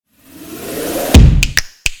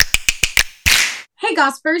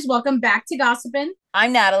Gossipers. Welcome back to Gossipin'.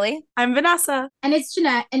 I'm Natalie. I'm Vanessa. And it's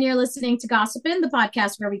Jeanette, and you're listening to Gossipin', the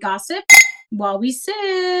podcast where we gossip while we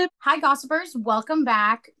sip. Hi, Gossipers. Welcome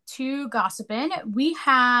back to Gossipin'. We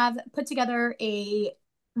have put together a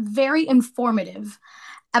very informative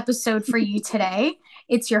episode for you today.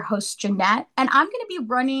 It's your host, Jeanette, and I'm going to be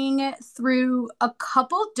running through a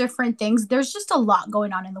couple different things. There's just a lot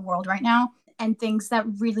going on in the world right now and things that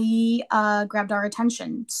really grabbed our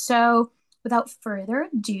attention. So without further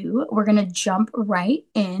ado, we're going to jump right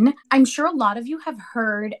in. I'm sure a lot of you have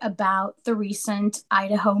heard about the recent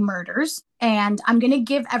Idaho murders, and I'm going to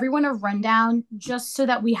give everyone a rundown just so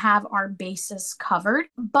that we have our bases covered.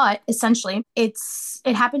 But essentially, it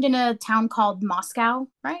happened in a town called Moscow,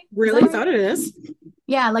 right? Really? Thought it is?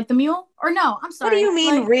 Yeah, like the mule? Or no, I'm sorry. What do you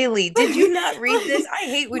mean, like, really? Did you not read this? I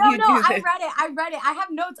hate when you do this. I read it. I have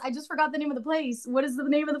notes. I just forgot the name of the place. What is the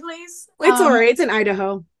name of the place? It's all right. It's in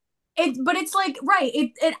Idaho. But it's like, right.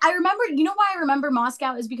 I remember, you know why I remember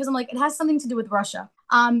Moscow is because I'm like, it has something to do with Russia.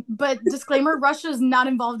 But disclaimer, Russia is not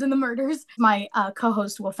involved in the murders. My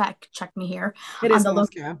co-host will fact check me here. It is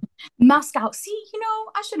Moscow. Moscow. See,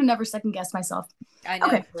 I should have never second guessed myself. I know,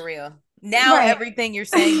 okay. For real. Now everything you're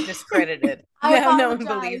saying discredited. Now no one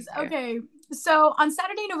believes you. Okay. So on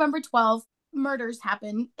Saturday, November 12th, murders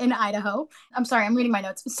happen in Idaho. I'm sorry, I'm reading my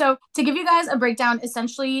notes. So to give you guys a breakdown,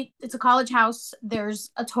 essentially, it's a college house.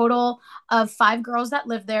 There's a total of 5 girls that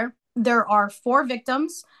live there. There are 4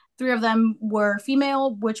 victims. 3 of them were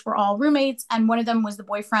female, which were all roommates, and one of them was the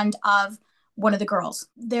boyfriend of one of the girls.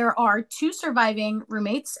 There are 2 surviving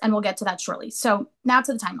roommates, and we'll get to that shortly. So now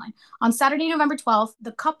to the timeline. On Saturday, November 12th,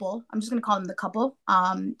 the couple, I'm just going to call them the couple,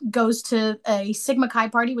 goes to a Sigma Chi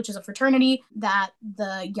party, which is a fraternity that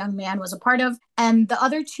the young man was a part of. And the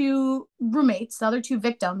other 2 roommates, the other 2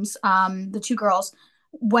 victims, the 2 girls,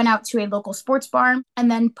 went out to a local sports bar.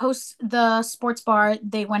 And then post the sports bar,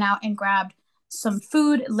 they went out and grabbed some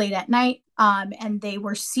food late at night. And they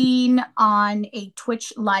were seen on a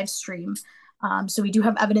Twitch live stream. So we do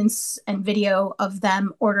have evidence and video of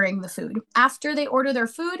them ordering the food. After they order their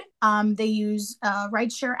food, they use a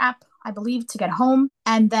rideshare app, I believe, to get home.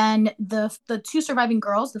 And then the 2 surviving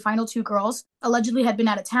girls, the final 2 girls, allegedly had been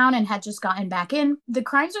out of town and had just gotten back in. The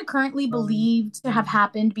crimes are currently believed to have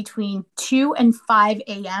happened between 2 and 5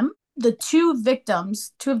 a.m. The 2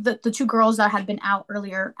 victims, 2 of the 2 girls that had been out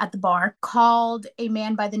earlier at the bar, called a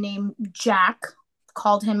man by the name Jack,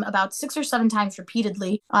 called him about 6 or 7 times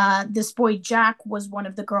repeatedly. This boy, Jack, was one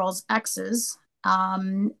of the girl's exes.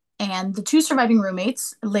 And the 2 surviving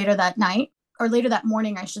roommates later that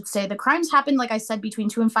morning, I should say. The crimes happened, like I said, between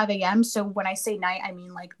 2 and 5 a.m. So when I say night, I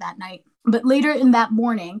mean like that night. But later in that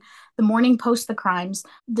morning, the morning post the crimes,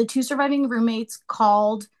 the 2 surviving roommates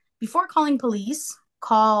called, before calling police,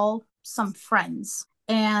 call some friends.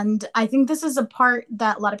 And I think this is a part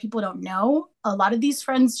that a lot of people don't know. A lot of these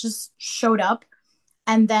friends just showed up.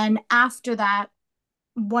 And then after that,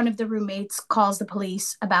 one of the roommates calls the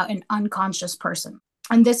police about an unconscious person.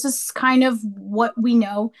 And this is kind of what we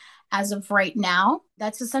know as of right now.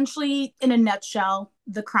 That's essentially, in a nutshell,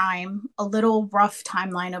 the crime, a little rough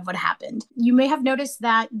timeline of what happened. You may have noticed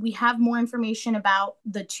that we have more information about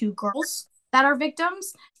the 2 girls that are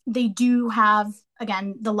victims. They do have,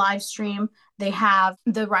 again, the live stream. They have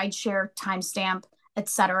the rideshare timestamp,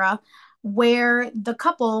 etc., where the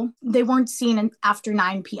couple, they weren't seen after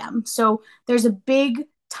 9 p.m. So there's a big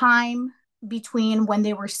time between when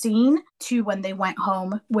they were seen to when they went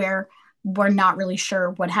home where we're not really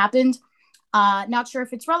sure what happened. Not sure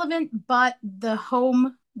if it's relevant, but the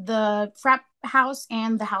home, the frat house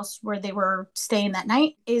and the house where they were staying that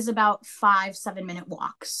night is about 5-7 minute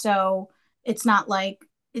walk. So it's not like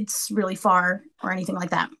it's really far or anything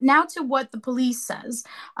like that. Now to what the police says.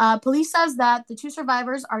 Police says that the 2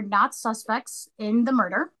 survivors are not suspects in the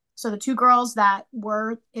murder. So the 2 girls that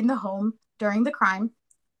were in the home during the crime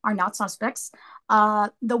are not suspects.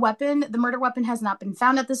 The murder weapon has not been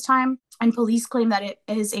found at this time, and police claim that it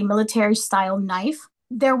is a military-style knife.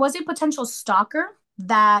 There was a potential stalker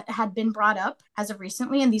that had been brought up as of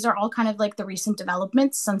recently, and these are all kind of like the recent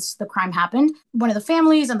developments since the crime happened. One of the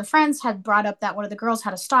families and the friends had brought up that one of the girls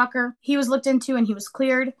had a stalker. He was looked into and he was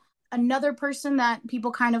cleared. Another person that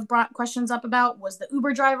people kind of brought questions up about was the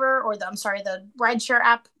Uber driver, or the rideshare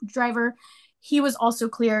app driver. He was also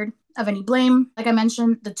cleared of any blame. Like I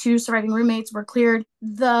mentioned, the 2 surviving roommates were cleared.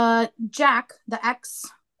 The Jack, the ex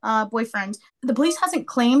boyfriend, the police hasn't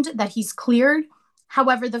claimed that he's cleared.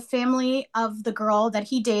 However, the family of the girl that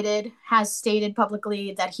he dated has stated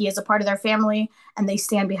publicly that he is a part of their family and they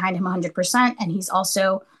stand behind him 100%. And he's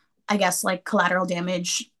also, I guess, like collateral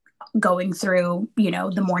damage going through,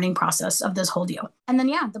 the mourning process of this whole deal. And then,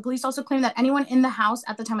 the police also claimed that anyone in the house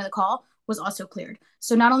at the time of the call was also cleared.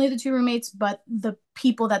 So not only the two roommates, but the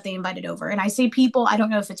people that they invited over. And I say people, I don't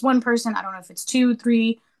know if it's one person, I don't know if it's two,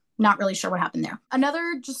 three, not really sure what happened there.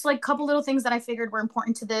 Another just like couple little things that I figured were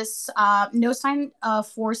important to this, no sign of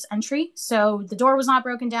forced entry. So the door was not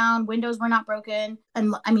broken down, windows were not broken.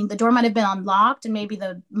 And I mean, the door might have been unlocked and maybe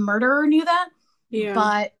the murderer knew that. Yeah.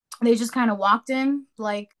 But they just kind of walked in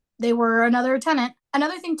like they were another tenant.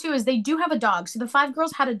 Another thing too is they do have a dog. So the 5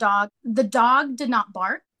 girls had a dog. The dog did not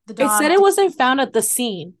bark. It said it wasn't found at the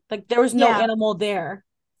scene. Like there was no animal there.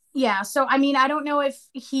 Yeah. So, I mean, I don't know if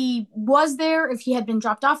he was there, if he had been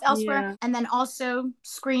dropped off elsewhere. Yeah. And then also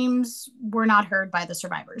screams were not heard by the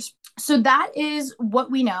survivors. So that is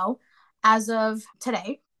what we know as of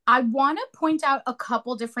today. I want to point out a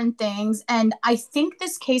couple different things. And I think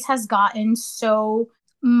this case has gotten so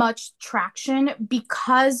much traction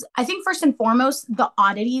because I think first and foremost, the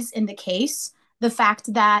oddities in the case, the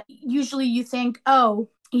fact that usually you think, oh,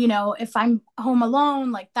 if I'm home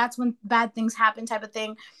alone, like that's when bad things happen type of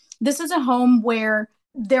thing. This is a home where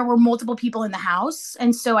there were multiple people in the house.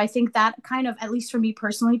 And so I think that kind of, at least for me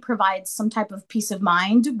personally, provides some type of peace of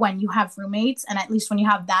mind when you have roommates. And at least when you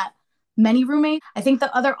have that many roommates. I think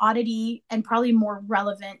the other oddity and probably more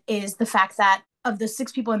relevant is the fact that of the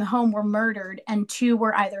 6 people in the home were murdered and 2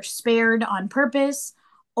 were either spared on purpose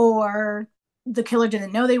or the killer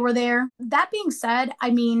didn't know they were there. That being said,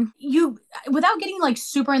 I mean, without getting like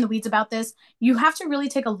super in the weeds about this, you have to really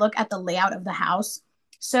take a look at the layout of the house.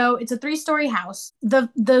 So it's a 3-story house.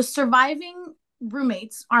 The surviving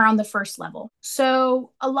roommates are on the first level.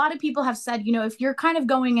 So a lot of people have said, if you're kind of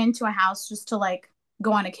going into a house just to like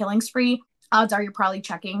go on a killing spree, odds are you're probably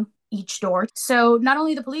checking each door. So not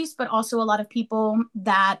only the police, but also a lot of people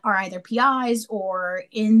that are either PIs or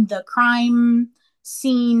in the crime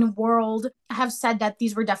scene world have said that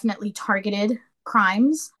these were definitely targeted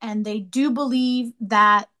crimes. And they do believe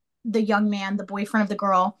that the young man, the boyfriend of the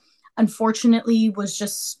girl, unfortunately was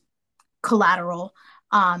just collateral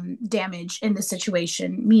damage in the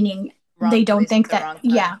situation, meaning they don't think that, they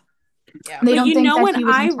don't think that he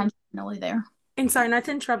was intentionally there. And sorry, not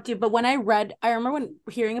to interrupt you, but when I remember when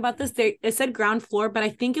hearing about this, it said ground floor, but I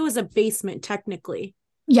think it was a basement technically.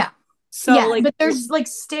 Yeah. So like, but there's like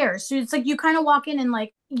stairs. So it's like you kind of walk in and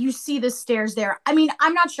like you see the stairs there. I mean,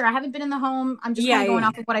 I'm not sure. I haven't been in the home. I'm just kind of going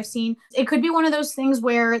off of what I've seen. It could be one of those things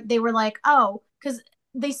where they were like, oh, because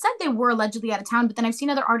they said they were allegedly out of town, but then I've seen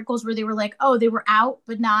other articles where they were like, oh, they were out,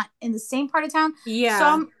 but not in the same part of town. Yeah.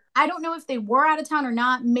 So I don't know if they were out of town or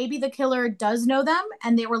not. Maybe the killer does know them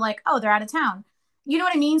and they were like, oh, they're out of town. You know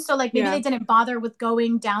what I mean? So like maybe they didn't bother with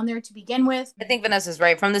going down there to begin with. I think Vanessa's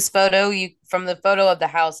right. From this photo, from the photo of the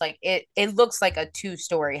house, like it looks like a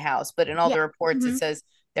 2-story house, but in all the reports it says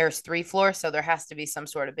there's 3 floors, so there has to be some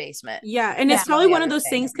sort of basement. Yeah, and it's probably one of those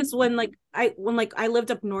things because when I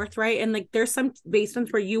lived up north, right, and like there's some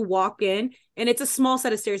basements where you walk in and it's a small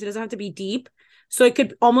set of stairs. It doesn't have to be deep, so it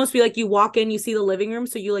could almost be like you walk in, you see the living room,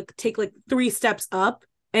 so you like take like 3 steps up,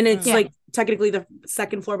 and it's like technically the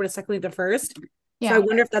second floor, but it's technically the first. Yeah. So I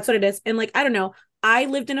wonder if that's what it is. And like, I don't know. I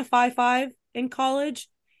lived in a 5-5 in college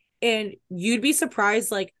and you'd be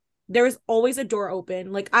surprised. Like there was always a door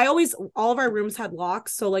open. Like all of our rooms had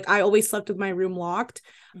locks. So like I always slept with my room locked.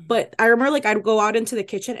 Mm-hmm. But I remember like I'd go out into the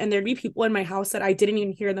kitchen and there'd be people in my house that I didn't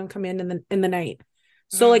even hear them come in the night.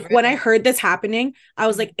 So like when I heard this happening, I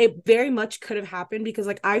was like, it very much could have happened because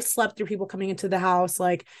like I've slept through people coming into the house.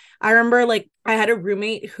 Like I remember like I had a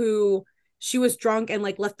roommate who she was drunk and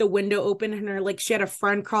like left the window open and her like she had a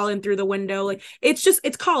friend crawling through the window. Like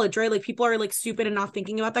it's college, right? Like people are like stupid and not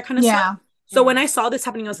thinking about that kind of stuff. So when I saw this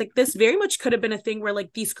happening, I was like, this very much could have been a thing where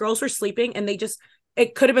like these girls were sleeping and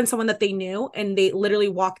it could have been someone that they knew and they literally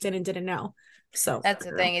walked in and didn't know. So that's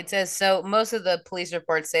the thing. It says so most of the police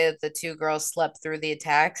reports say that the 2 girls slept through the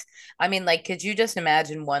attacks. I mean, like, could you just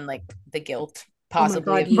imagine like the guilt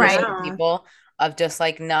possibly of people of just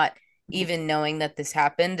like not even knowing that this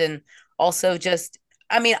happened? And also just,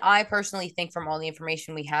 I mean, I personally think from all the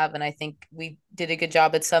information we have, and I think we did a good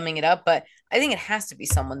job at summing it up, but I think it has to be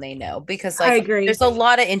someone they know because like I agree. There's a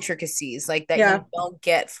lot of intricacies like that you don't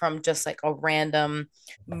get from just like a random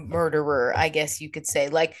murderer, I guess you could say.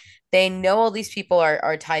 Like they know all these people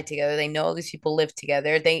are tied together. They know all these people live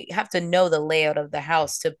together. They have to know the layout of the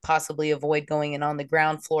house to possibly avoid going in on the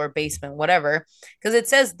ground floor, basement, whatever. Because it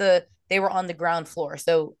says they were on the ground floor.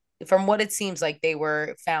 So from what it seems like they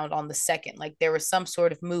were found on the second, like there was some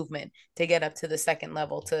sort of movement to get up to the second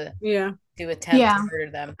level to attempt to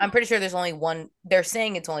murder them. I'm pretty sure there's only one. They're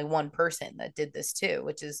saying it's only one person that did this too,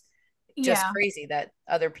 which is just crazy that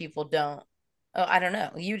other people don't Oh, I don't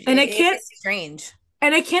know. And I can't It's strange.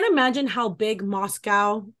 and I can't imagine how big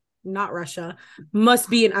Moscow, not Russia, must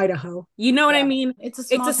be in Idaho. You know what I Yeah. mean? It's a It's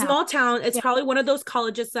small a town. small town. It's Yeah. probably one of those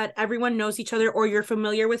colleges that everyone knows each other or you're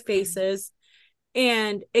familiar with faces.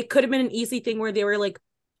 And it could have been an easy thing where they were like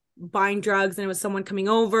buying drugs and it was someone coming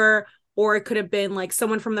over, or it could have been like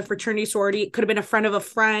someone from the fraternity sorority. It could have been a friend of a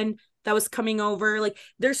friend that was coming over. Like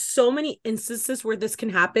there's so many instances where this can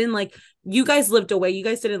happen. Like you guys lived away. You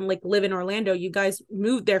guys didn't like live in Orlando. You guys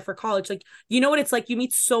moved there for college. Like, you know what it's like? You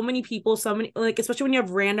meet so many people, so many, like, especially when you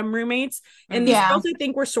have random roommates. And these Yeah. girls, I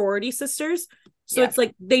think, were sorority sisters. So Yeah. it's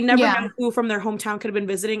like they never Yeah. know who from their hometown could have been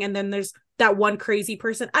visiting. And then there's that one crazy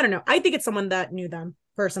person. I don't know. I think it's someone that knew them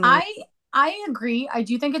personally. I agree. I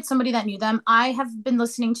do think it's somebody that knew them. I have been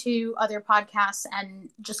listening to other podcasts and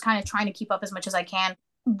just kind of trying to keep up as much as I can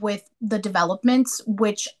with the developments,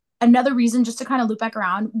 which another reason, just to kind of loop back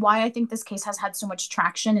around, why I think this case has had so much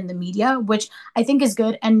traction in the media, which I think is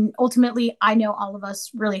good. And ultimately, I know all of us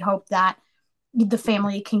really hope that the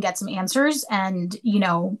family can get some answers and,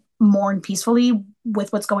 mourn peacefully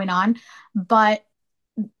with what's going on. But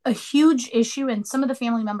a huge issue, and some of the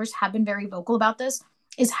family members have been very vocal about this,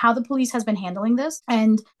 is how the police has been handling this.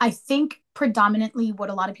 And I think predominantly what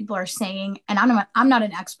a lot of people are saying, and I'm not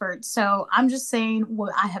an expert, so I'm just saying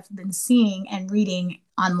what I have been seeing and reading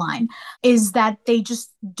online, is that they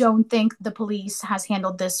just don't think the police has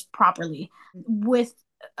handled this properly, with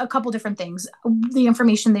a couple different things. The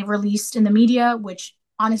information they've released in the media, which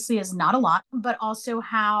honestly is not a lot, but also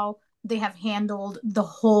how they have handled the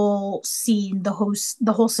whole scene, the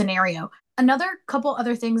whole scenario. Another couple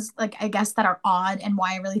other things, like, I guess, that are odd and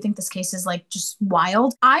why I really think this case is like just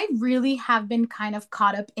wild. I really have been kind of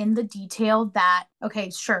caught up in the detail that, okay,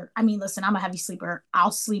 sure, I mean, listen, I'm a heavy sleeper.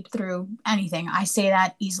 I'll sleep through anything. I say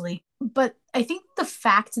that easily. But I think the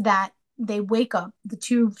fact that they wake up, the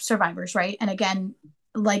two survivors, right? And again,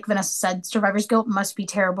 like Vanessa said, survivor's guilt must be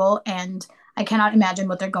terrible. And I cannot imagine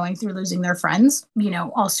what they're going through losing their friends,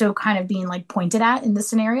 also kind of being like pointed at in this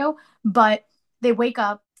scenario. But they wake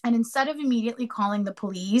up, and instead of immediately calling the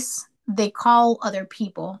police, they call other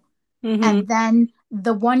people. Mm-hmm. And then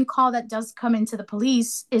the one call that does come into the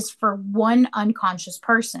police is for one unconscious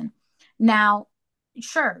person. Now,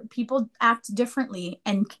 sure, people act differently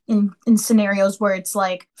and in scenarios where it's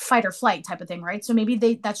like fight or flight type of thing, right? So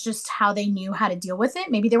maybe that's just how they knew how to deal with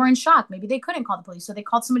it. Maybe they were in shock. Maybe they couldn't call the police, so they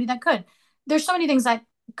called somebody that could. There's so many things that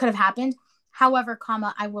could have happened. However,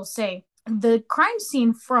 I will say the crime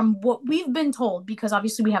scene, from what we've been told, because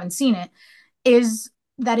obviously we haven't seen it, is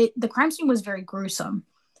that the crime scene was very gruesome.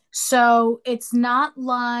 So it's not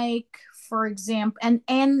like, for example, and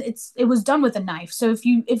it was done with a knife. So if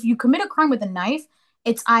you commit a crime with a knife,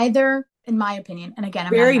 it's either, in my opinion, and again,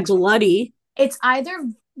 I'm very not bloody. It's either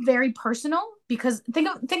very personal, because think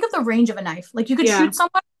of the range of a knife. Like, you could Yeah. shoot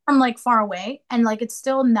someone from like far away, and like it's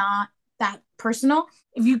still not that personal.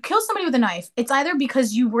 If you kill somebody with a knife, it's either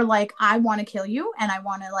because you were like, I want to kill you and I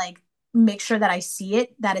want to like make sure that I see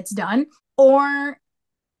it, that it's done, or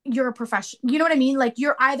you're a professional. You know what I mean? Like,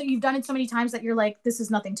 you've done it so many times that you're like, this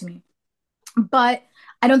is nothing to me. But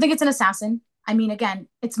I don't think it's an assassin. I mean, again,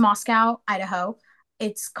 it's Moscow, Idaho.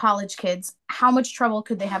 It's college kids. How much trouble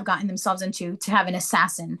could they have gotten themselves into to have an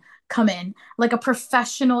assassin come in, like a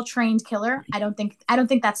professional trained killer? I don't think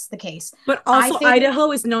that's the case. But also,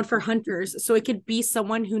 Idaho is known for hunters, so it could be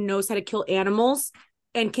someone who knows how to kill animals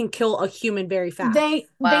and can kill a human very fast. They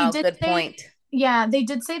did good point. Yeah, they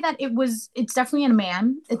did say that it's definitely a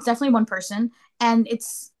man. It's definitely one person, and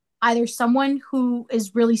it's either someone who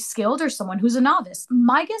is really skilled or someone who's a novice.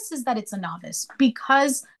 My guess is that it's a novice,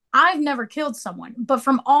 because I've never killed someone, but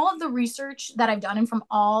from all of the research that I've done and from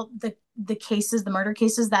all the cases, the murder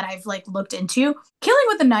cases that I've like looked into, killing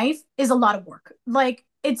with a knife is a lot of work. Like,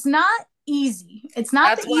 it's not easy. It's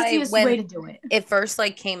not That's the easiest way to do it. It first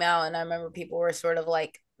like came out, and I remember people were sort of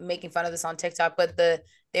like making fun of this on TikTok, but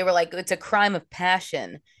they were like, it's a crime of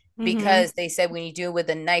passion, because they said when you do it with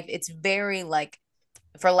a knife, it's very like,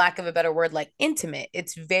 for lack of a better word, like intimate.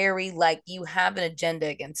 It's very like you have an agenda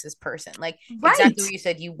against this person. Like, Right. Exactly what you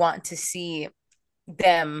said. You want to see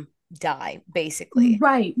them die, basically.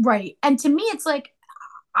 Right. And to me, it's like,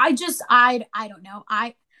 I don't know.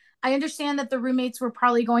 I understand that the roommates were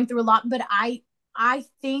probably going through a lot, but I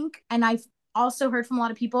think, and I've also heard from a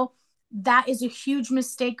lot of people, that is a huge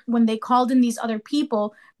mistake when they called in these other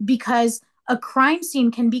people, because a crime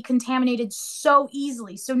scene can be contaminated so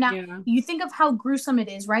easily. So now you think of how gruesome it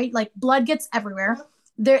is, right? Like, blood gets everywhere.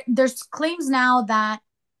 There's claims now that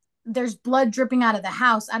there's blood dripping out of the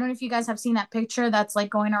house. I don't know if you guys have seen that picture that's like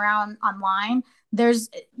going around online.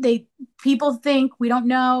 People think, we don't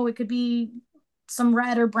know, it could be some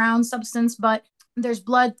red or brown substance, but there's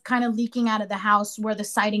blood kind of leaking out of the house where the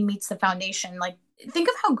siding meets the foundation. Like, think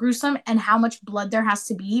of how gruesome and how much blood there has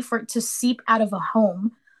to be for it to seep out of a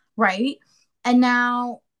home, right? And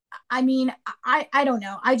now, I mean, I don't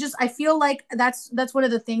know. I feel like that's one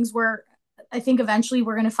of the things where I think eventually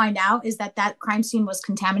we're going to find out is that crime scene was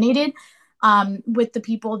contaminated with the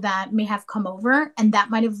people that may have come over, and that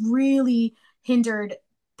might have really hindered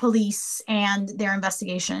police and their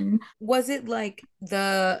investigation. Was it like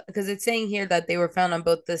because it's saying here that they were found on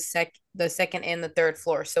both the second and the third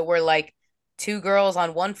floor. So we're like two girls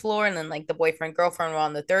on one floor and then like the boyfriend girlfriend were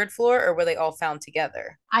on the third floor, or were they all found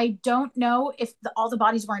together? I don't know if all the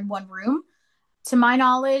bodies were in one room. To my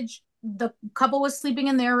knowledge, the couple was sleeping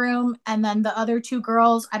in their room, and then the other two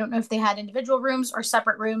girls, I don't know if they had individual rooms or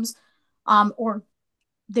separate rooms, or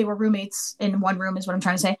they were roommates in one room is what I'm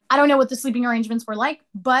trying to say. I don't know what the sleeping arrangements were like,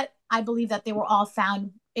 but I believe that they were all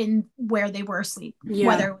found in where they were asleep,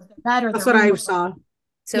 whether it was their bed or that's their what room. I saw.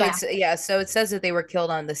 So so it says that they were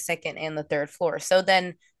killed on the second and the third floor. So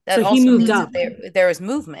then that so also he moved means up. that there was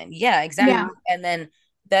movement. Yeah, exactly. Yeah. And then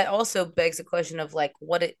that also begs the question of like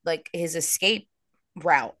his escape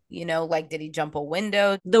route, like did he jump a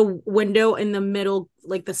window? The window in the middle,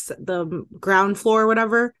 like the ground floor or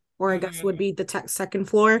whatever, or I guess would be the second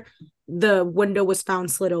floor, the window was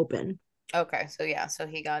found slit open. Okay, so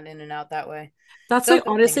he got in and out that way. That's like,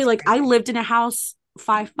 honestly, like I lived in a house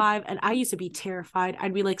 5'5", and I used to be terrified.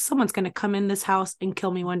 I'd be like, someone's gonna come in this house and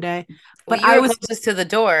kill me one day. But I was closest to the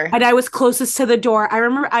door. And I was closest to the door. I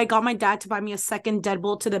remember I got my dad to buy me a second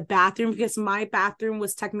deadbolt to the bathroom because my bathroom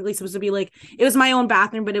was technically supposed to be like, it was my own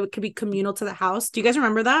bathroom, but it could be communal to the house. Do you guys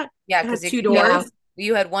remember that? Yeah, because two doors. Yeah.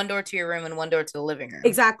 You had one door to your room and one door to the living room.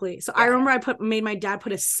 Exactly. So I remember I made my dad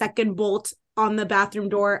put a second bolt on the bathroom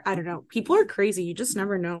door. I don't know. People are crazy. You just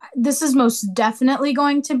never know. This is most definitely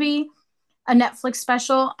going to be a Netflix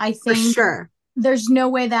special. I think for sure. There's no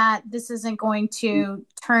way that this isn't going to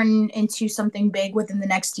turn into something big within the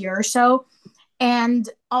next year or so. And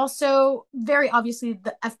also, very obviously,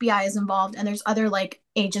 the FBI is involved, and there's other like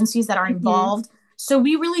agencies that are involved. So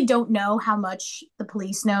we really don't know how much the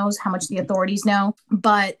police knows, how much the authorities know.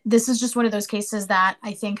 But this is just one of those cases that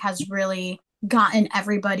I think has really gotten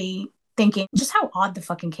everybody thinking just how odd the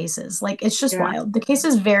fucking case is. Like, it's just wild. The case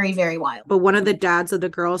is very, very wild. But one of the dads of the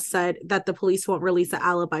girls said that the police won't release the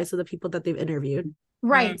alibis of the people that they've interviewed.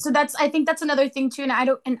 Right. So I think that's another thing too. And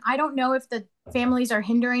I don't know if the families are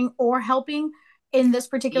hindering or helping in this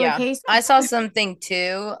particular case. I saw something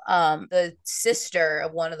too. The sister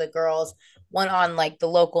of one of the girls went on like the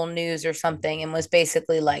local news or something and was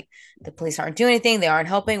basically like, the police aren't doing anything. They aren't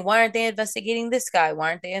helping. Why aren't they investigating this guy? Why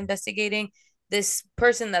aren't they investigating this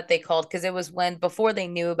person that they called? Because it was before they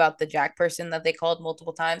knew about the Jack person that they called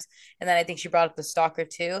multiple times. And then I think she brought up the stalker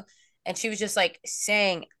too. And she was just like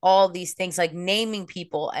saying all these things, like naming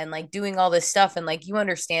people and like doing all this stuff. And like, you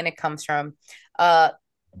understand it comes from a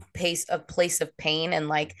place of pain and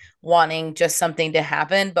like wanting just something to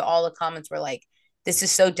happen. But all the comments were like, this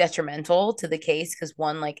is so detrimental to the case because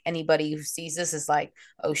one, like anybody who sees this is like,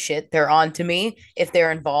 oh shit, they're on to me if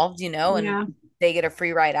they're involved, and they get a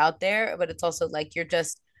free ride out there. But it's also like,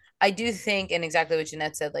 I do think, and exactly what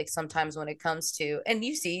Jeanette said, like sometimes when it comes to, and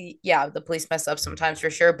you see, the police mess up sometimes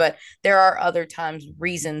for sure, but there are other times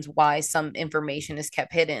reasons why some information is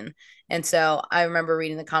kept hidden. And so I remember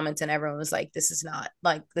reading the comments and everyone was like, this is not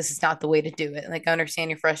the way to do it. Like, I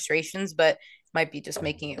understand your frustrations, but it might be just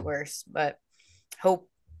making it worse. But hope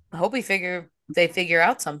they figure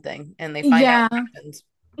out something and they find out what happens.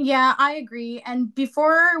 Yeah, I agree. And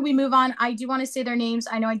before we move on, I do want to say their names.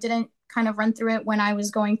 I know I didn't kind of run through it when I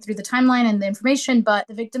was going through the timeline and the information, but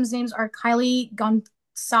the victims' names are Kylie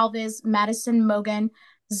Gonsalves, Madison Mogan,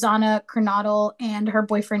 Zana Kernadel, and her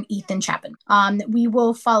boyfriend Ethan Chapin. We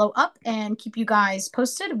will follow up and keep you guys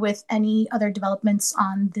posted with any other developments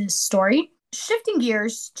on this story. Shifting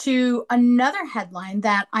gears to another headline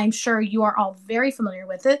that I'm sure you are all very familiar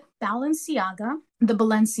with it, Balenciaga, the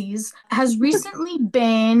Balencies, has recently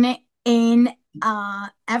been in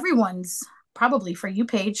everyone's probably For You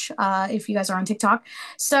page, if you guys are on TikTok.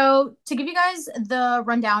 So to give you guys the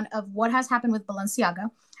rundown of what has happened with Balenciaga,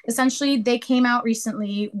 essentially they came out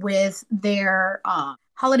recently with their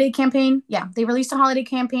holiday campaign. Yeah, they released a holiday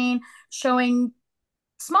campaign showing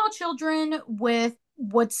small children with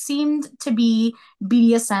what seemed to be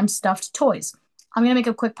BDSM stuffed toys. I'm going to make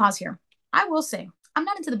a quick pause here. I will say, I'm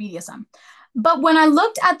not into the BDSM. But when I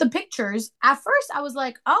looked at the pictures, at first I was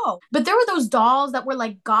like, oh, but there were those dolls that were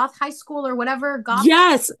like goth high school or whatever. Goth.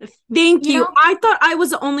 Yes. Thank you. I thought I was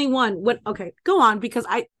the only one. Okay, go on, because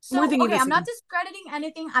I'm not discrediting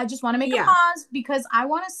anything. I just want to make a pause because I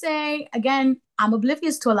want to say, again, I'm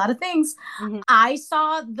oblivious to a lot of things. I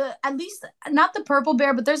saw at least not the purple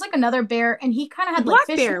bear, but there's like another bear, and he kind of had black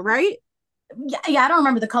fish bear, right? Yeah, I don't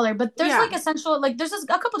remember the color, but there's like essential, like there's a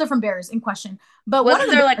couple different bears in question. But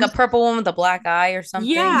wasn't there like a bears, purple one with a black eye or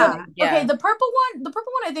something? Yeah. Okay, the purple one,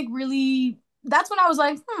 I think really, that's when I was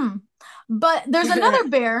like, But there's another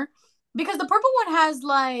bear, because the purple one has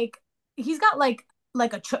like, he's got like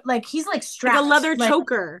he's like strapped, like a leather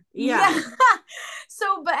choker. Yeah.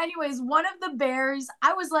 So, but anyways, one of the bears,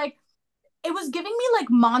 I was like, it was giving me like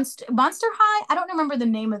Monster High. I don't remember the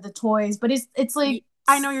name of the toys, but it's like,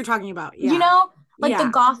 I know you're talking about. Yeah. You know, like the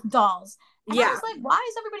goth dolls. And yeah. I was like, why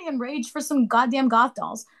is everybody enraged for some goddamn goth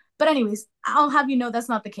dolls? But anyways, I'll have you know that's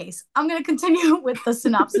not the case. I'm going to continue with the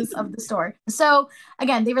synopsis of the story. So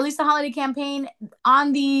again, they released a holiday campaign.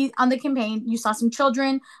 On the campaign, you saw some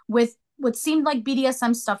children with what seemed like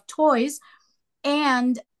BDSM stuffed toys.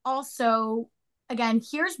 And also, again,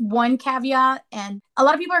 here's one caveat. And a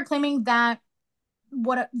lot of people are claiming that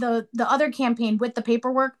what the other campaign with the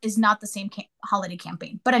paperwork is not the same holiday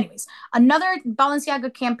campaign. But anyways, another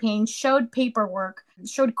Balenciaga campaign showed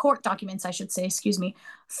court documents, I should say, excuse me,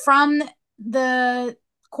 from the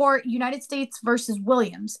court United States versus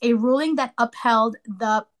Williams, a ruling that upheld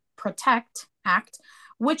the PROTECT Act,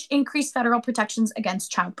 which increased federal protections against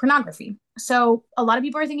child pornography. So a lot of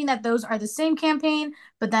people are thinking that those are the same campaign,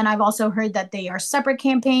 but then I've also heard that they are separate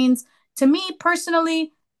campaigns. To me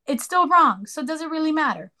personally, it's still wrong. So does it really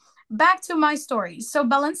matter? Back to my story. So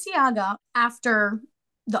Balenciaga, after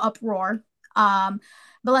the uproar,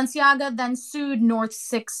 Balenciaga then sued North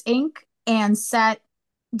Six Inc. and set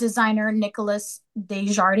designer Nicolas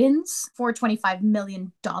Desjardins for $25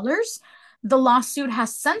 million. The lawsuit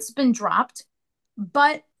has since been dropped,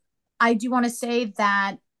 but I do want to say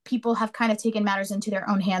that people have kind of taken matters into their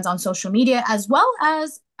own hands on social media, as well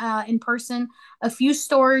as in person. A few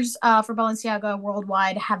stores for Balenciaga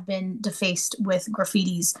worldwide have been defaced with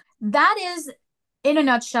graffitis. That is, in a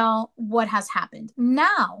nutshell, what has happened.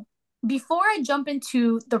 Now, before I jump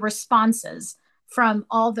into the responses from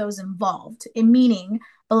all those involved, meaning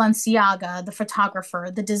Balenciaga, the photographer,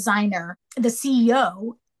 the designer, the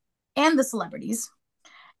CEO, and the celebrities,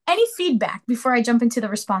 any feedback before I jump into the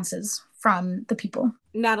responses from the people?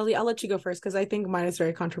 Natalie, I'll let you go first because I think mine is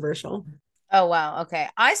very controversial. Oh, wow. Okay.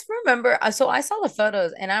 I remember. So I saw the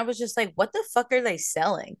photos and I was just like, what the fuck are they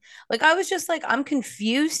selling? Like, I was just like, I'm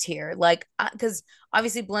confused here. Like, because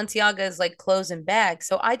obviously Balenciaga is like clothes and bags.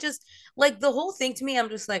 So I just like the whole thing to me, I'm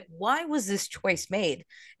just like, why was this choice made?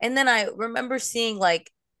 And then I remember seeing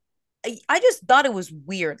like, I just thought it was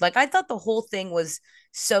weird. Like, I thought the whole thing was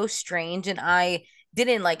so strange and I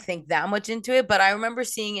didn't like think that much into it, but I remember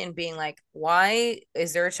seeing it and being like, why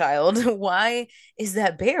is there a child? Why is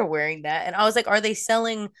that bear wearing that? And I was like, are they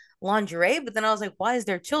selling lingerie? But then I was like, why is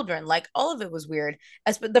there children? Like all of it was weird.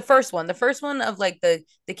 As the first one of like the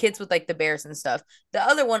kids with like the bears and stuff. The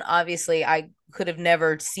other one, obviously, I could have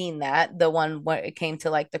never seen that. The one when it came to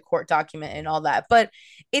like the court document and all that. But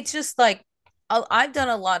it's just like I've done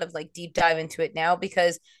a lot of like deep dive into it now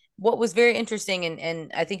because what was very interesting,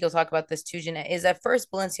 and I think you'll talk about this too, Jeanette, is at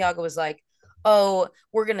first Balenciaga was like, oh,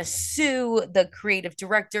 we're going to sue the creative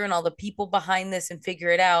director and all the people behind this and figure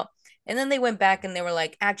it out. And then they went back and they were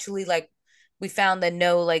like, actually, like, we found that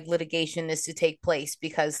no like litigation is to take place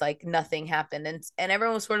because like nothing happened. And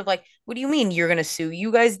everyone was sort of like, what do you mean you're going to sue?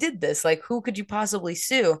 You guys did this. Like, who could you possibly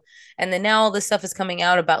sue? And then now all this stuff is coming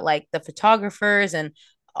out about like the photographers and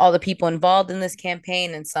all the people involved in this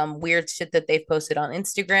campaign and some weird shit that they've posted on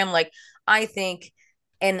Instagram. Like, I think,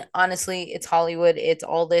 and honestly, it's Hollywood. It's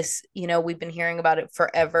all this, we've been hearing about it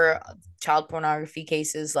forever. Child pornography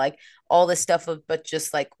cases, like all this stuff but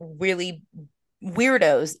just like really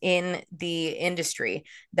weirdos in the industry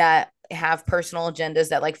that have personal agendas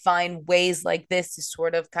that like find ways like this to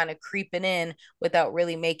sort of kind of creep it in without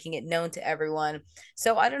really making it known to everyone.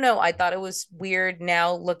 So I don't know. I thought it was weird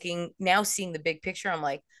now seeing the big picture. I'm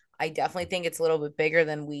like, I definitely think it's a little bit bigger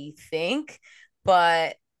than we think,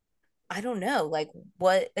 but I don't know. Like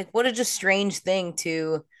what a just strange thing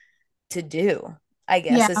to do. I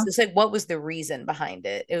guess Yeah. It's just like, what was the reason behind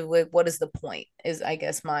it? What is the point? Is I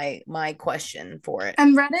guess my question for it.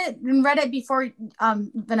 And Reddit before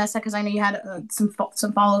Vanessa, because I know you had some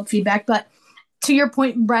follow-up feedback, but to your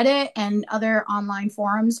point, Reddit and other online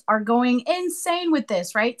forums are going insane with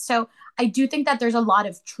this, right? So I do think that there's a lot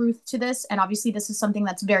of truth to this, and obviously this is something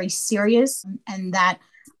that's very serious, and that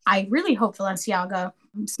I really hope Balenciaga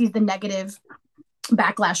sees the negative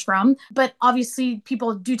backlash from. But obviously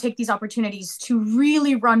people do take these opportunities to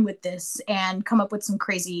really run with this and come up with some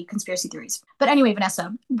crazy conspiracy theories. But anyway,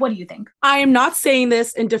 Vanessa, what do you think? I am not saying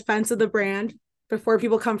this in defense of the brand before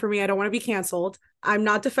people come for me. I don't want to be canceled. I'm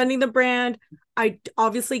not defending the brand. I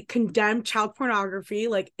obviously condemn child pornography,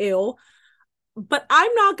 like ill. But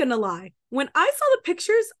I'm not gonna lie. When I saw the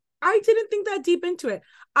pictures, I didn't think that deep into it.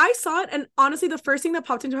 I saw it, and honestly, the first thing that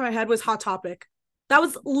popped into my head was Hot Topic. That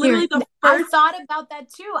was literally the I first. thought about that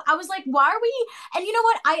too. I was like, why are we? And you know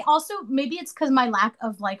what? I also, maybe it's because my lack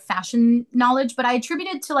of like fashion knowledge, but I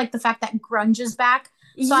attributed to like the fact that grunge is back.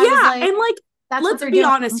 So I was like, And like, that's what let's they're be doing.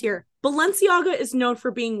 honest here. Balenciaga is known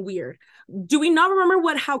for being weird. Do we not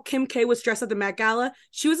remember how Kim K was dressed at the Met Gala?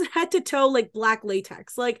 She was head to toe like black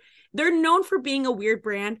latex. Like, they're known for being a weird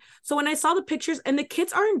brand. So when I saw the pictures, and the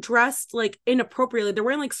kids aren't dressed like inappropriately, they're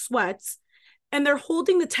wearing like sweats and they're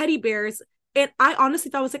holding the teddy bears. And I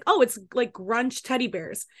honestly thought, it was like, oh, it's like grunge teddy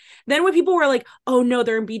bears. Then when people were like, oh no,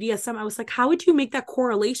 they're in BDSM, I was like, how would you make that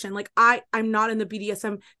correlation? Like, I'm not in the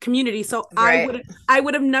BDSM community, so Right. I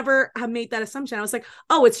would have never have made that assumption. I was like,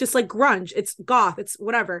 oh, it's just like grunge, it's goth, it's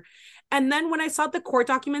whatever. And then when I saw the court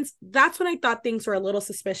documents, that's when I thought things were a little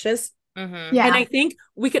suspicious. Mm-hmm. Yeah. And I think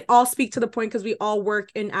we could all speak to the point, because we all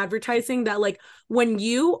work in advertising, that like when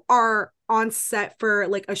you are on set for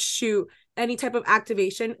like a shoot, any type of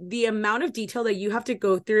activation, the amount of detail that you have to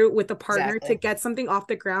go through with a partner to get something off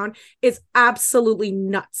the ground is absolutely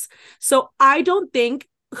nuts. So I don't think,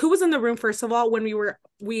 who was in the room, first of all, when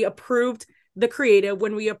we approved the creative,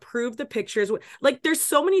 when we approved the pictures, like there's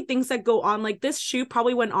so many things that go on. Like, this shoot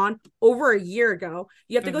probably went on over a year ago.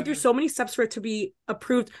 You have to go through so many steps for it to be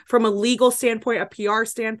approved from a legal standpoint, a PR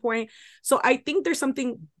standpoint. So I think there's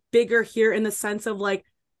something bigger here, in the sense of like,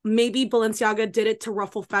 maybe Balenciaga did it to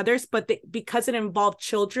ruffle feathers, but because it involved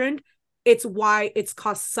children, it's why it's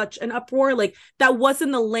caused such an uproar. Like, that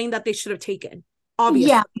wasn't the lane that they should have taken, obviously.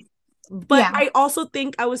 Yeah. But I also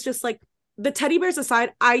think, I was just like, the teddy bears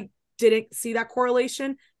aside, I didn't see that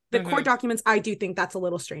correlation. The court documents, I do think that's a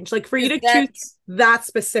little strange. Like, for you to choose that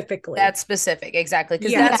specifically. That's specific, exactly.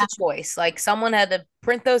 Because that's a choice. Like, someone had to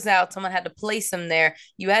print those out, someone had to place them there.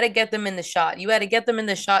 You had to get them in the shot. You had to get them in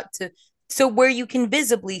the shot so where you can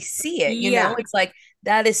visibly see it, you know, it's like,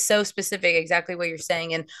 that is so specific, exactly what you're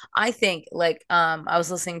saying. And I think like, I was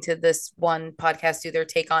listening to this one podcast do their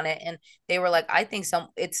take on it, and they were like, I think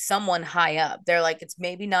it's someone high up. They're like, it's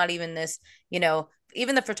maybe not even this, you know,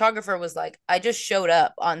 even the photographer was like, I just showed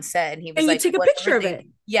up on set, and he was and like, you take a picture of it.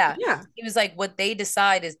 Yeah. He was like, what they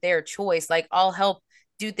decide is their choice. Like, I'll help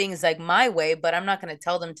do things like my way, but I'm not going to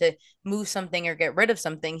tell them to move something or get rid of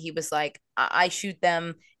something. He was like, I shoot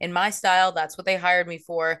them in my style. That's what they hired me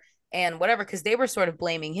for, and whatever, because they were sort of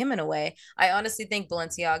blaming him in a way. I honestly think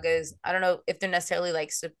Balenciaga is, I don't know if they're necessarily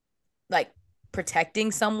like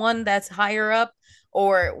protecting someone that's higher up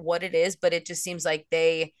or what it is, but it just seems like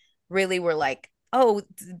they really were like, oh,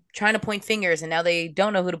 trying to point fingers, and now they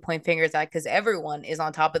don't know who to point fingers at, because everyone is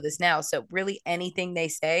on top of this now. So really, anything they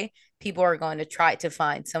say, people are going to try to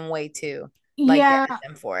find some way to like get at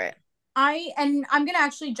them for it. I'm gonna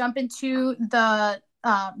actually jump into the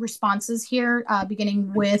responses here,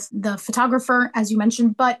 beginning with the photographer, as you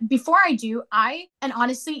mentioned. But before I do, and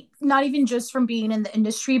honestly, not even just from being in the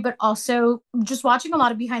industry, but also just watching a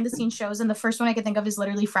lot of behind the scenes shows. And the first one I can think of is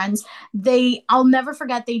literally Friends. I'll never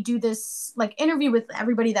forget, they do this like interview with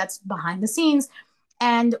everybody that's behind the scenes.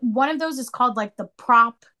 And one of those is called like the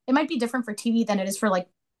prop. It might be different for TV than it is for like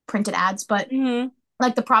printed ads, but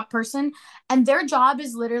like the prop person. And their job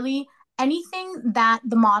is literally anything that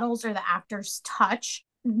the models or the actors touch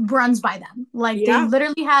runs by them. Like they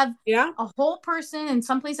literally have a whole person, in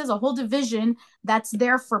some places a whole division, that's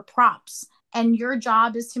there for props. And your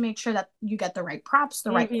job is to make sure that you get the right props,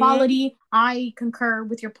 the right quality. I concur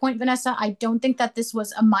with your point, Vanessa. I don't think that this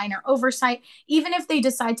was a minor oversight. Even if they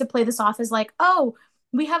decide to play this off as like, oh,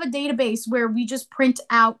 we have a database where we just print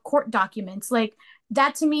out court documents, like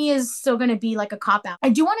that to me is still going to be like a cop out. I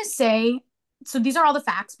do want to say, so these are all the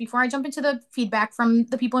facts before I jump into the feedback from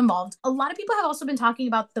the people involved. A lot of people have also been talking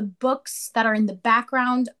about the books that are in the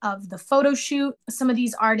background of the photo shoot. Some of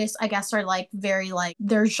these artists, I guess, are like very like,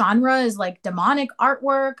 their genre is like demonic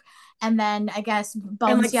artwork. And then I guess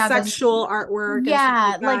Balenciaga's, and like sexual artwork.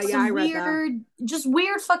 Yeah, like some weird, just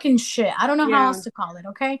weird fucking shit. I don't know how else to call it,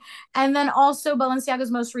 okay? And then also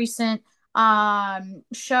Balenciaga's most recent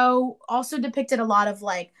show also depicted a lot of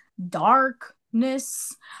like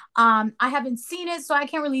darkness. I haven't seen it, so I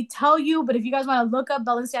can't really tell you, but if you guys want to look up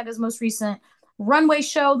Balenciaga's most recent runway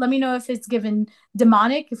show, let me know if it's given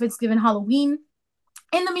demonic, if it's given Halloween.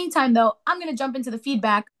 In the meantime, though, I'm going to jump into the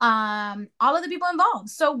feedback. All of the people involved.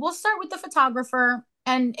 So we'll start with the photographer.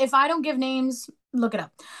 And if I don't give names, Look it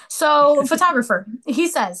up. So, photographer, he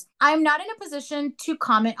says, I'm not in a position to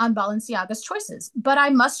comment on Balenciaga's choices, but I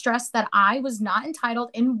must stress that I was not entitled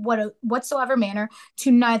in whatsoever manner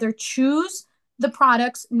to neither choose the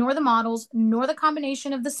products, nor the models, nor the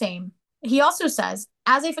combination of the same. He also says,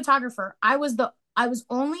 as a photographer, I was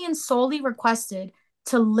only and solely requested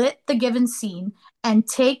to lit the given scene and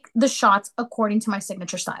take the shots according to my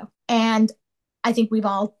signature style. And I think we've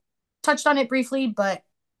all touched on it briefly, but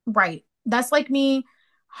right. That's like me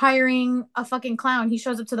hiring a fucking clown. He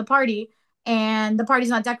shows up to the party and the party's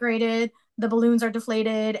not decorated, the balloons are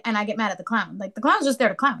deflated, and I get mad at the clown. Like the clown's just there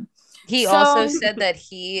to clown. He also said that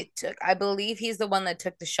he took, I believe he's the one that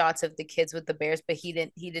took the shots of the kids with the bears, but he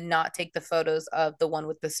did not take the photos of the one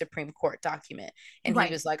with the Supreme Court document. And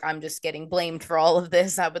he was like, I'm just getting blamed for all of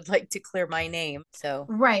this. I would like to clear my name. So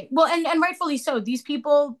right. Well, and rightfully so. These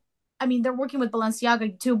people, I mean, they're working with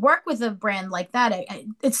Balenciaga. To work with a brand like that,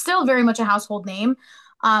 it's still very much a household name,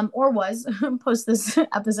 or was post this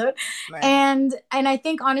episode. Right. And I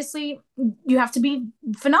think honestly, you have to be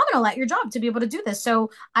phenomenal at your job to be able to do this. So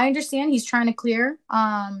I understand he's trying to clear,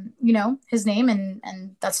 his name,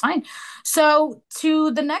 and that's fine. So to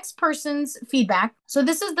the next person's feedback. So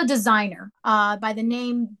this is the designer, by the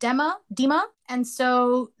name Dima. And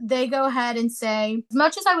so they go ahead and say, as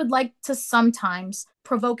much as I would like to sometimes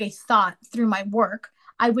provoke a thought through my work,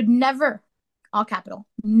 I would never, all capital,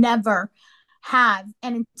 never have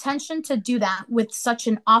an intention to do that with such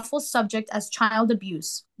an awful subject as child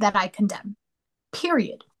abuse that I condemn.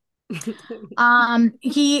 Period. They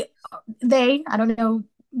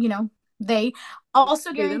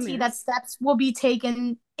also guarantee that steps will be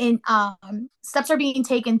taken steps are being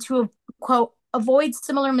taken to, quote, avoid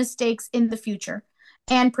similar mistakes in the future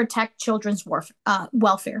and protect children's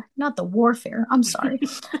welfare. Not the warfare. I'm sorry.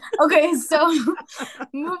 Okay, so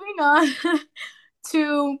moving on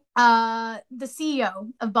to the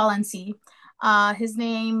CEO of Balenci. His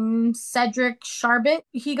name, Cedric Charbit.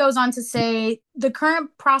 He goes on to say, the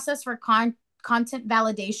current process for content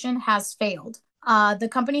validation has failed. The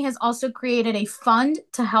company has also created a fund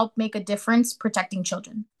to help make a difference protecting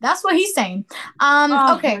children. That's what he's saying. Okay.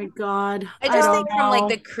 Oh my God. I just think from like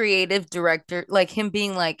the creative director, like him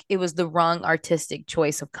being like, it was the wrong artistic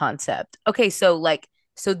choice of concept. Okay, so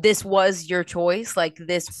this was your choice. Like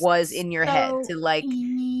this was in your head to like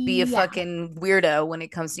be a fucking weirdo when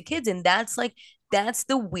it comes to kids. And that's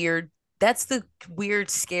the weird,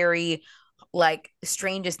 scary, like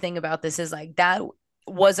strangest thing about this is like that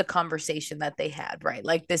was a conversation that they had, right?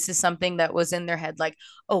 Like this is something that was in their head, like,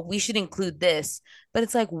 oh, we should include this. But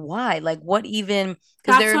it's like, why? Like what even?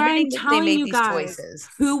 Because they're admitting that they made these choices.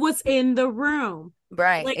 Who was in the room?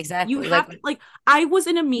 Right, like, exactly. You have like I was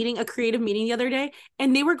in a creative meeting the other day,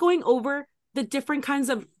 and they were going over the different kinds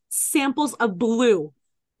of samples of blue.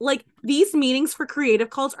 Like these meetings for creative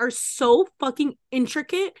calls are so fucking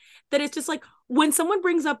intricate that it's just like when someone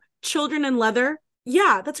brings up children and leather,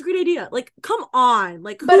 yeah, that's a great idea. Like, come on.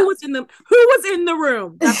 Like, who was in the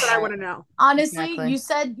room? That's what I want to know. Honestly,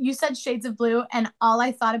 exactly. you said shades of blue, and all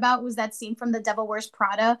I thought about was that scene from The Devil Wears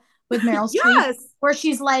Prada with Meryl Streep, where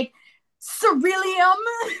she's like, ceruleum.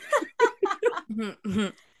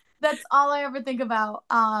 That's all I ever think about.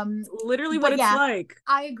 Literally what it's like.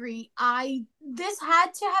 I agree. This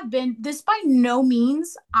had to have been this by no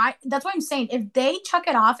means. That's what I'm saying. If they chuck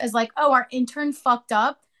it off as like, oh, our intern fucked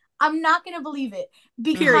up, I'm not going to believe it,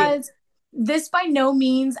 because this by no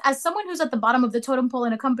means, as someone who's at the bottom of the totem pole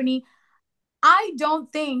in a company, I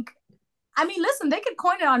don't think, I mean, listen, they could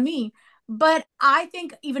coin it on me, but I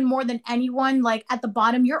think even more than anyone, like at the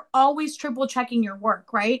bottom, you're always triple checking your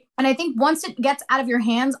work, right? And I think once it gets out of your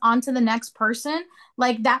hands onto the next person,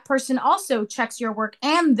 like that person also checks your work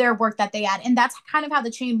and their work that they add. And that's kind of how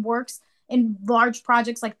the chain works in large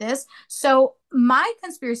projects like this. So my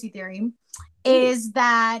conspiracy theory is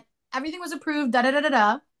that everything was approved,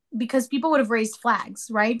 because people would have raised flags,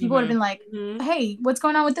 right? People would have been like, hey, what's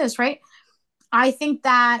going on with this, right? I think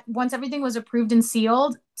that once everything was approved and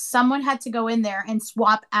sealed, someone had to go in there and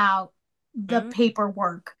swap out the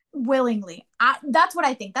paperwork willingly. That's what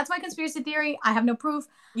I think. That's my conspiracy theory. I have no proof.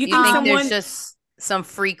 You think there's just some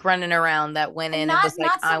freak running around that went in and was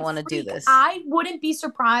like, I want to do this? I wouldn't be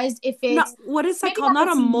surprised if it's... what is that called? Not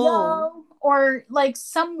a mole. Or like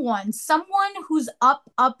someone who's up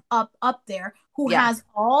there, who has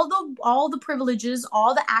all the privileges,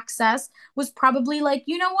 all the access, was probably like,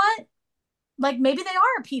 you know what? Like maybe they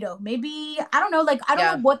are a pedo. Maybe, I don't know. Like, I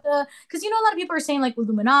don't know what because a lot of people are saying like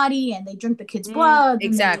Illuminati and they drink the kids' blood.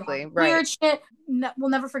 Exactly. Right. Weird shit. We'll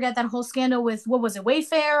never forget that whole scandal with, what was it,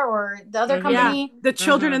 Wayfair or the other company? The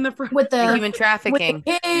children in the with the human trafficking. With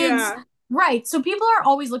the kids. Right. So people are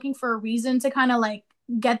always looking for a reason to kind of like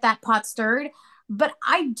get that pot stirred. But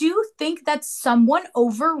I do think that someone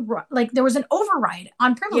like there was an override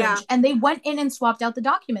on Yeah. privilege and they went in and swapped out the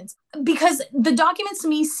documents because the documents to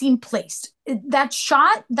me seem placed. That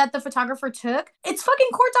shot that the photographer took, it's fucking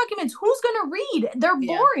court documents. Who's going to read? They're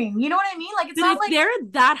boring. You know what I mean? Like, it's But not if like they're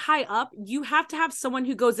that high up, you have to have someone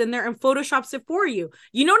who goes in there and photoshops it for you.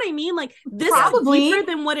 You know what I mean? Like, this Probably. is deeper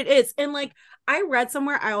than what it is. And like, I read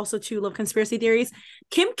somewhere, I also too love conspiracy theories.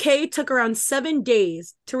 Kim K took around 7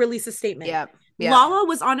 days to release a statement. Yeah. Lala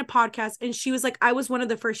was on a podcast and she was like, I was one of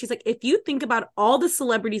the first. She's like, if you think about all the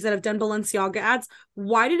celebrities that have done Balenciaga ads,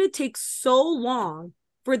 why did it take so long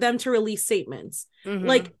for them to release statements?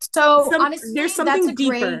 Like, so honestly, there's something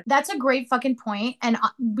deeper. That's a great fucking point. And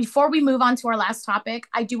before we move on to our last topic,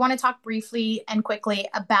 I do want to talk briefly and quickly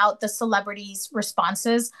about the celebrities'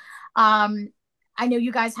 responses. I know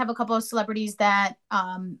you guys have a couple of celebrities that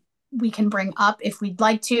we can bring up if we'd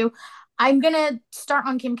like to. I'm going to start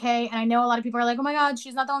on Kim K. And I know a lot of people are like, oh my God,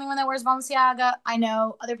 she's not the only one that wears Balenciaga. I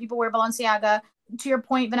know other people wear Balenciaga. To your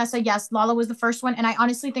point, Vanessa, yes, Lala was the first one. And I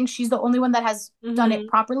honestly think she's the only one that has done it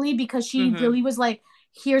properly because she really was like,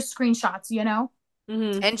 here's screenshots, you know?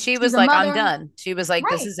 And she was like, I'm done. She was like,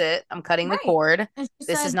 this is it. I'm cutting the cord.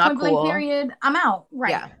 This is not cool. Period. I'm out.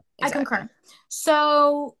 Right. Yeah, exactly. I concur.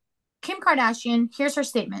 So Kim Kardashian, here's her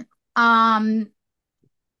statement. As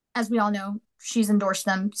we all know, she's endorsed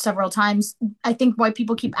them several times. I think why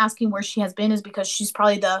people keep asking where she has been is because she's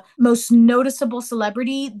probably the most noticeable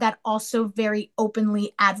celebrity that also very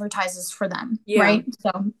openly advertises for them, right?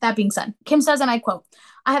 So that being said, Kim says, and I quote,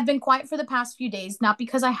 I have been quiet for the past few days, not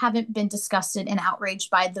because I haven't been disgusted and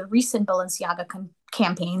outraged by the recent Balenciaga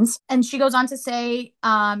campaigns. And she goes on to say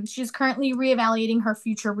she's currently reevaluating her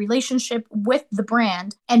future relationship with the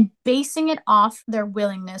brand and basing it off their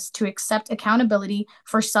willingness to accept accountability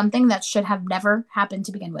for something that should have never happened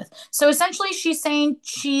to begin with. So essentially she's saying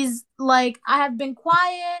she's like, I have been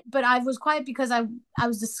quiet, but I was quiet because I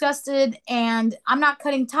was disgusted and I'm not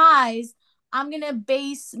cutting ties. I'm going to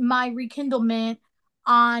base my rekindlement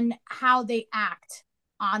on how they act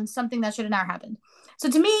on something that should have never happened. So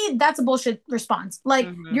to me, that's a bullshit response. Like,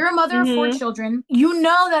 you're a mother of 4 children. You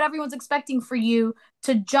know that everyone's expecting for you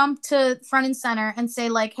to jump to front and center and say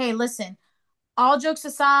like, hey, listen, all jokes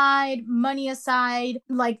aside, money aside,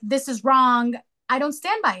 like, this is wrong. I don't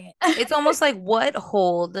stand by it. It's almost like what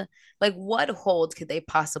hold could they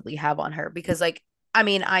possibly have on her? Because like, I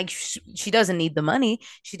mean, she doesn't need the money.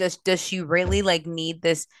 Does she really like need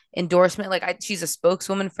this endorsement? Like, she's a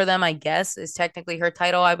spokeswoman for them, I guess, is technically her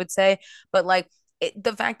title, I would say. But like,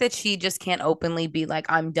 the fact that she just can't openly be like,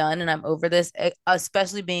 I'm done and I'm over this,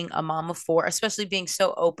 especially being a mom of 4, especially being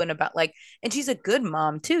so open about like, and she's a good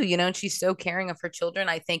mom too, you know, and she's so caring of her children.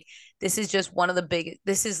 I think this is just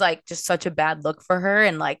this is like just such a bad look for her.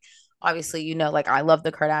 And like, obviously, you know, like I love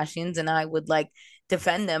the Kardashians and I would like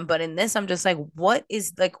defend them, but in this I'm just like, what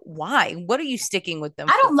is like, why, what are you sticking with them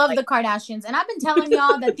I don't love like, the Kardashians, and I've been telling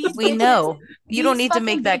y'all that these we bitches, know you don't need to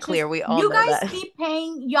make that bitches, clear, we all you know guys that. keep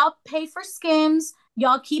paying, y'all pay for Skims,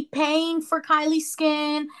 y'all keep paying for Kylie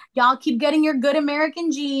Skin, y'all keep getting your good American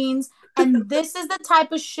jeans, and this is the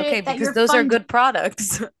type of shit okay, that because you're those funding. are good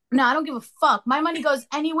products. No, I don't give a fuck. My money goes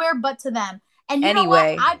anywhere but to them. And you know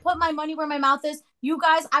what? I put my money where my mouth is. You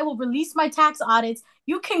guys, I will release my tax audits.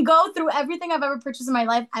 You can go through everything I've ever purchased in my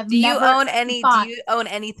life. Do you own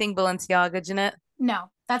anything Balenciaga, Jeanette? No,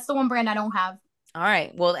 that's the one brand I don't have. All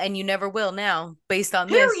right. Well, and you never will now, based on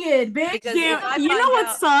Period, this. bitch. Yeah, you know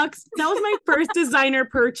what sucks? That was my first designer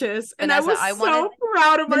purchase, and Vanessa, I was so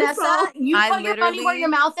proud of myself. You put your money where your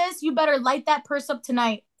mouth is. You better light that purse up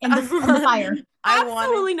tonight in the fire.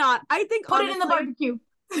 Absolutely not. I think put it in the barbecue.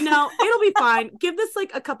 No, it'll be fine. Give this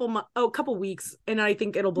like a couple weeks, and I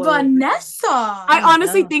think it'll blow. Vanessa, I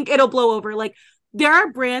honestly think it'll blow over. Like, there are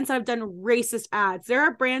brands that have done racist ads. There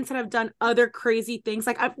are brands that have done other crazy things.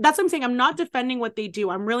 Like, that's what I'm saying. I'm not defending what they do.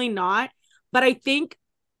 I'm really not. But I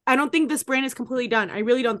don't think this brand is completely done. I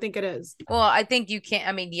really don't think it is. Well, I think you can't.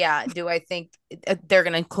 I mean, yeah. Do I think they're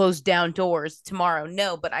going to close down doors tomorrow?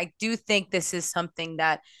 No, but I do think this is something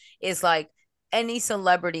that is like, any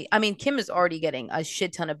celebrity. I mean, Kim is already getting a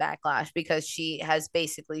shit ton of backlash because she has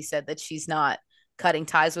basically said that she's not cutting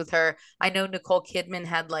ties with her. I know Nicole Kidman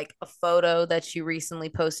had like a photo that she recently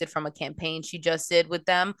posted from a campaign she just did with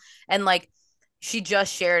them. And like, she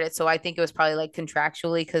just shared it. So I think it was probably like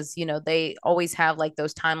contractually, because, you know, they always have like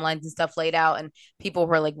those timelines and stuff laid out, and people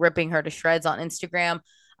were like ripping her to shreds on Instagram.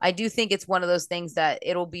 I do think it's one of those things that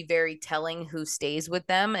it'll be very telling who stays with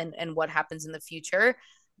them and what happens in the future.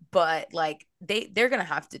 but like they're gonna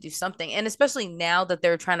have to do something, and especially now that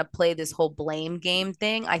they're trying to play this whole blame game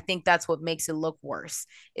thing, I think that's what makes it look worse,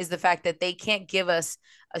 is the fact that they can't give us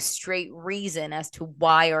a straight reason as to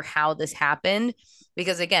why or how this happened,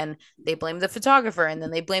 because again, they blame the photographer and then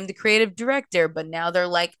they blame the creative director, but now they're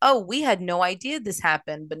like, oh, we had no idea this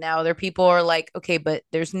happened, but now their people are like, okay, but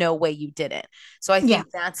there's no way you did it. So I think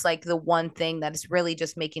that's like the one thing that is really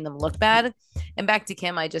just making them look bad. And back to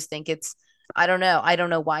Kim, I just think it's, I don't know. I don't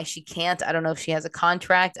know why she can't. I don't know if she has a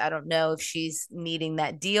contract. I don't know if she's needing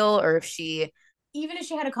that deal or if she. Even if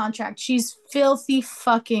she had a contract, she's filthy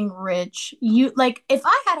fucking rich. You like, if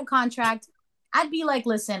I had a contract, I'd be like,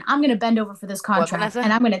 listen, I'm going to bend over for this contract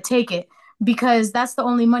and I'm going to take it because that's the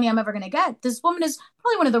only money I'm ever going to get. This woman is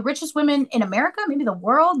probably one of the richest women in America, maybe the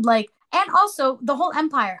world. Like, and also the whole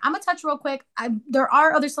empire. I'm going to touch real quick. There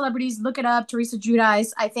are other celebrities. Look it up. Teresa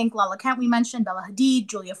Giudice. I think Lala Kent we mentioned, Bella Hadid,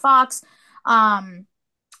 Julia Fox.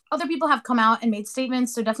 Other people have come out and made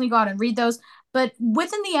statements, so definitely go out and read those. But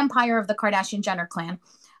within the empire of the Kardashian-Jenner clan,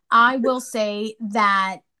 I will say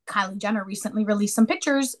that Kylie Jenner recently released some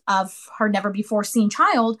pictures of her never-before-seen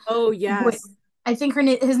child. Oh, yes. I think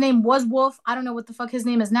his name was Wolf. I don't know what the fuck his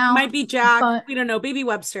name is now. Might be Jack. We don't know. Baby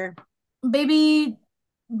Webster. Baby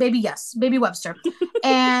Webster.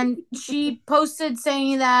 And she posted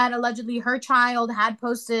saying that allegedly her child had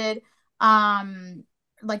posted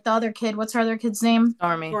like the other kid, what's her other kid's name?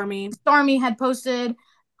 Stormi had posted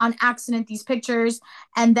on accident these pictures,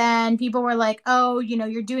 and then people were like, oh, you know,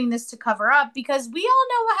 you're doing this to cover up, because we all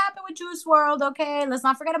know what happened with Juice WRLD. Okay, let's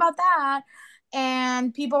not forget about that.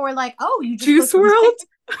 And people were like, oh, you just Juice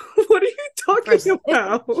WRLD? What are you talking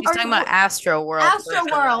about? She's talking about Astro World. Astro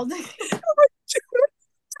World.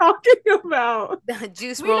 Talking about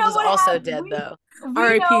Juice WRLD is also dead, though.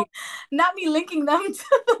 R.I.P. Not me linking them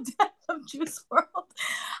to the death of Juice WRLD.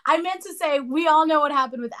 I meant to say we all know what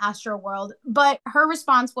happened with Astro World, but her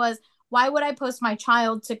response was, why would I post my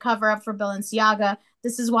child to cover up for Balenciaga?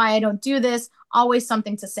 This is why I don't do this. Always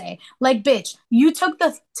something to say. Like, bitch, you took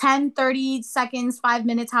the 10, 30 seconds, 5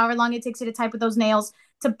 minutes, however long it takes you to type with those nails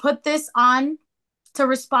to put this on, to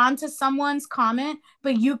respond to someone's comment,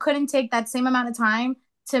 but you couldn't take that same amount of time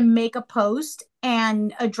to make a post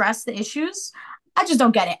and address the issues. I just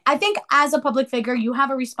don't get it. I think as a public figure, you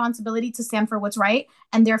have a responsibility to stand for what's right,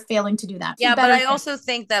 and they're failing to do that. Yeah, but I also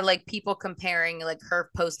think that like people comparing like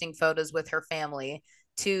her posting photos with her family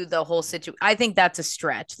to the whole situation, I think that's a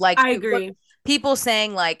stretch. Like, I agree. People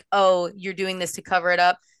saying like, oh, you're doing this to cover it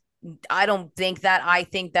up. I don't think that. I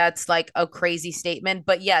think that's like a crazy statement.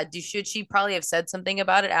 But yeah, should she probably have said something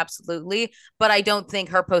about it? Absolutely. But I don't think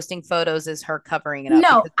her posting photos is her covering it up.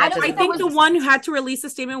 No, I think the one who had to release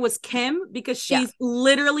a statement was Kim, because she's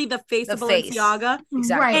literally the face of Balenciaga.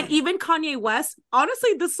 Exactly. Right. And even Kanye West,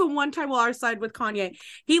 honestly, this is the one time we'll side with Kanye.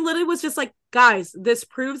 He literally was just like, guys, this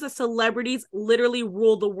proves that celebrities literally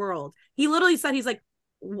rule the world. He literally said, he's like,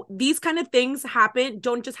 these kind of things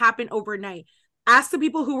don't just happen overnight. Ask the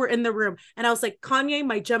people who were in the room. And I was like, Kanye,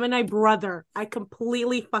 my Gemini brother, I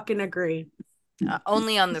completely fucking agree.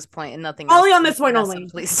 Only on this point and nothing else. Only on this point only.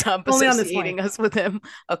 Please stop associating us with him.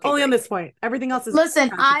 Okay. Only on this point. Everything else is listen,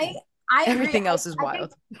 I everything else is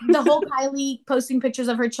wild. The whole Kylie posting pictures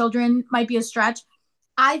of her children might be a stretch.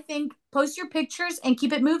 I think post your pictures and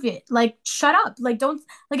keep it moving. Like, shut up. Like, don't,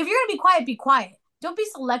 like, if you're gonna be quiet, be quiet. Don't be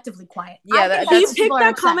selectively quiet. Yeah, you picked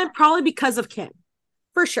that comment probably because of Kim.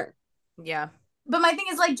 For sure. Yeah. But my thing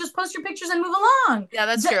is, like, just post your pictures and move along. Yeah,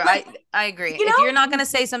 that's true. Like, I agree. If you're not going to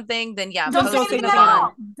say something, then don't say anything at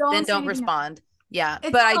all. Don't respond. Yeah.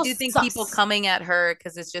 But I do think people coming at her,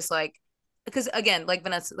 because it's just like, because again, like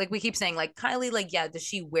Vanessa, like we keep saying, like Kylie, like, yeah, does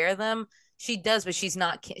she wear them? She does, but she's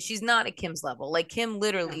not at Kim's level. Like Kim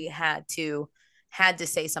literally had to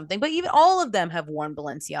say something. But even all of them have worn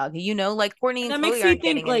Balenciaga, you know, like Kourtney and Khloé aren't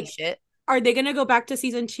getting any shit. Are they going to go back to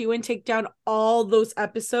season 2 and take down all those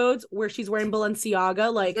episodes where she's wearing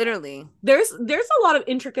Balenciaga? Like, literally, there's a lot of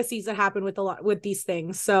intricacies that happen with these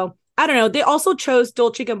things. So I don't know. They also chose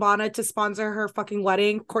Dolce & Gabbana to sponsor her fucking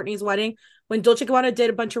wedding, Kourtney's wedding, when Dolce & Gabbana did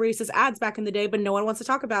a bunch of racist ads back in the day, but no one wants to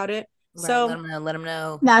talk about it. Right, so let them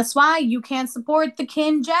know. That's why you can't support the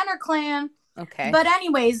Kim Jenner clan. Okay. But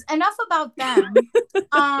anyways, enough about them.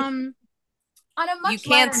 On a much you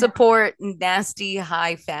can't support nasty,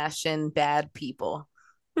 high fashion, bad people.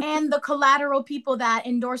 And the collateral people that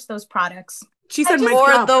endorse those products. She said,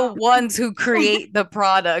 or the ones who create the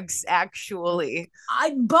products, actually.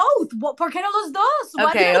 Both. ¿Por qué no los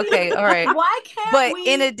dos? Okay, all right. Why can't But we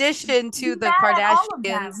in addition to the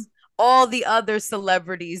Kardashians all the other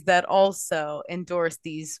celebrities that also endorse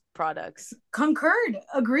these products. Concurred.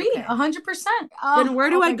 Agreed. Okay. 100%. Then where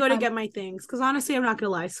do I my go to God. get my things? Because honestly, I'm not gonna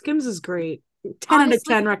lie, Skims is great. 10 out of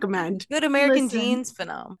Honestly, 10 recommend. Good American Listen. jeans,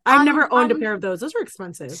 phenomenal. I've never owned a pair of those. Those were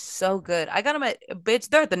expensive. So good. I got them at bitch.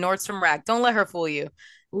 They're at the Nordstrom Rack. Don't let her fool you.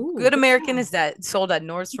 Ooh, Good American is that sold at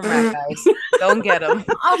Nordstrom Rack, guys. Don't get them.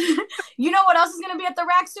 You know what else is gonna be at the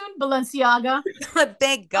rack soon? Balenciaga.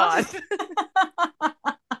 Thank God.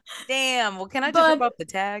 Damn. Well, can I just rip off the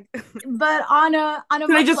tag? But on a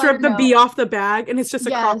can I just rip the B off the bag and it's just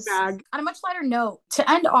a crop bag? On a much lighter note, to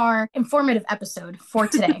end our informative episode for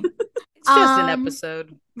today. It's just an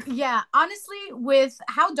episode. Yeah, honestly, with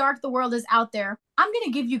how dark the world is out there, I'm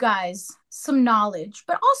gonna give you guys some knowledge,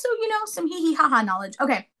 but also, some hee hee ha ha knowledge.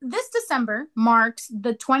 Okay, this December marks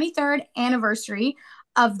the 23rd anniversary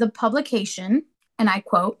of the publication, and I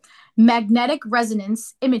quote, magnetic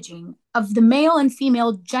resonance imaging of the male and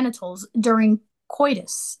female genitals during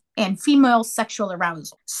coitus and female sexual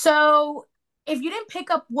arousal. So if you didn't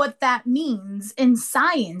pick up what that means in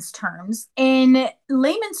science terms, in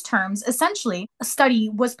layman's terms, essentially, a study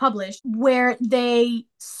was published where they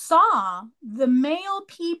saw the male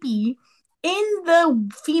pee-pee in the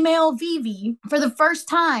female VV for the first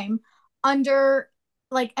time under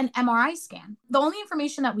like an MRI scan. The only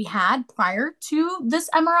information that we had prior to this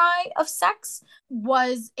MRI of sex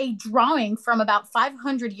was a drawing from about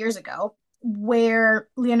 500 years ago where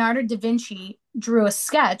Leonardo da Vinci drew a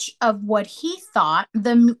sketch of what he thought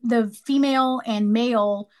the female and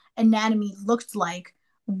male anatomy looked like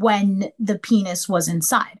when the penis was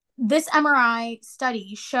inside. This MRI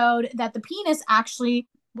study showed that the penis actually,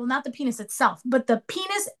 well, not the penis itself, but the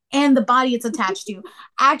penis and the body it's attached to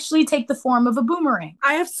actually take the form of a boomerang.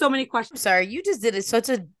 I have so many questions. Sorry, you just did such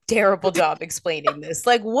a terrible job explaining this.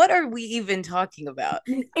 Like, what are we even talking about?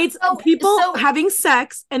 It's people having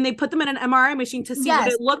sex and they put them in an MRI machine to see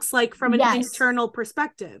what it looks like from an internal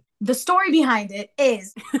perspective. The story behind it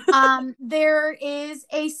is there is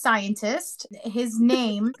a scientist. His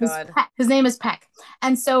name is Peck.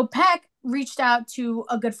 And so Peck reached out to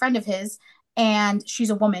a good friend of his, and she's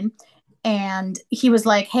a woman. And he was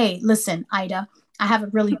like, hey, listen, Ida, I have a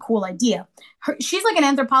really cool idea. She's like an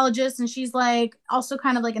anthropologist, and she's like also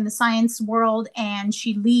kind of like in the science world, and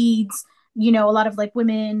she leads, a lot of like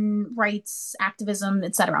women rights activism,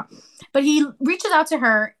 etc. But he reaches out to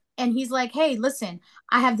her and he's like, hey, listen,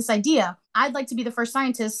 I have this idea. I'd like to be the first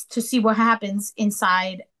scientist to see what happens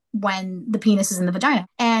inside when the penis is in the vagina.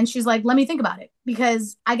 And she's like, let me think about it,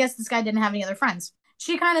 because I guess this guy didn't have any other friends.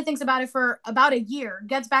 She kind of thinks about it for about a year,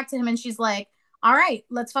 gets back to him, and she's like, all right,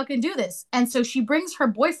 let's fucking do this. And so she brings her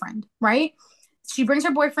boyfriend, right? She brings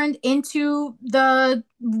her boyfriend into the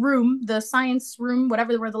room, the science room,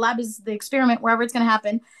 whatever, where the lab is, the experiment, wherever it's going to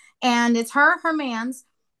happen. And it's her mans,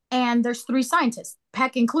 and there's 3 scientists,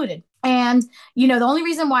 Peck included. And, the only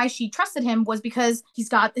reason why she trusted him was because he's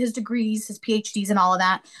got his degrees, his PhDs and all of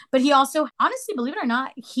that. But he also, honestly, believe it or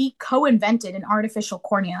not, he co-invented an artificial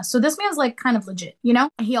cornea. So this man's like kind of legit, And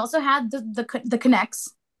he also had the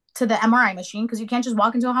connects to the MRI machine, because you can't just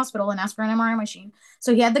walk into a hospital and ask for an MRI machine.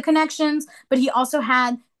 So he had the connections, but he also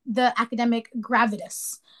had the academic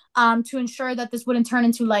gravitas to ensure that this wouldn't turn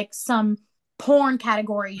into like some porn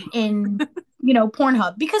category in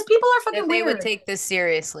Pornhub, because people are fucking weird. They would take this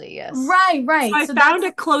seriously. Yes. Right. So I found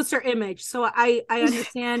a closer image, so I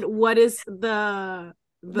understand what is the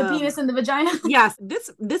penis in the vagina. Yes,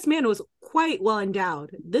 this man was quite well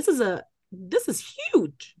endowed. This is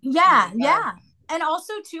huge. Yeah. And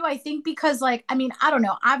also too, I think because I don't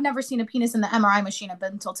know, I've never seen a penis in the MRI machine up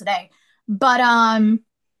until today, but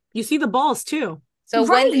you see the balls too. So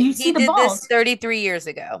when he did this 33 years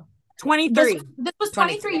ago. 23. This was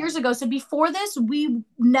 23 years ago. So before this, we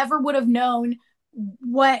never would have known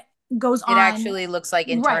what goes on. It actually looks like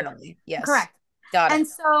internally. Right. Yes. Correct. Got it. And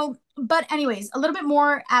so, but anyways, a little bit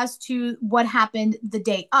more as to what happened the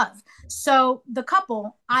day of. So the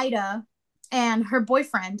couple, Ida and her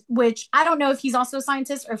boyfriend, which I don't know if he's also a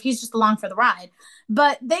scientist or if he's just along for the ride,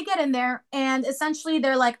 but they get in there and essentially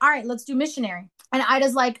they're like, all right, let's do missionary. And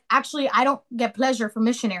Ida's like, actually, I don't get pleasure from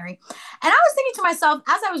missionary. And I was thinking to myself,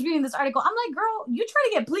 as I was reading this article, I'm like, girl, you try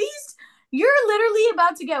to get pleased? You're literally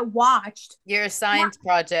about to get watched. You're a science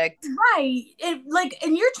project. Right. And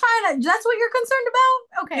you're trying to, that's what you're concerned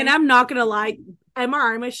about? Okay. And I'm not going to lie,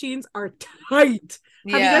 MRI machines are tight.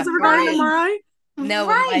 Have you guys ever gone to MRI? No,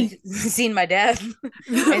 I've seen my dad.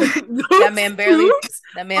 that man barely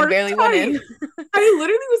went in. I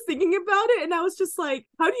literally was thinking about it and I was just like,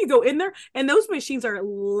 how do you go in there? And those machines are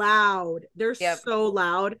loud. They're so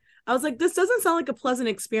loud. I was like, this doesn't sound like a pleasant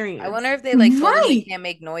experience. I wonder if they like told them they Right. can't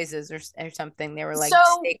make noises or something. They were like,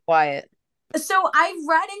 So stay quiet. so I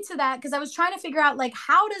read into that because I was trying to figure out like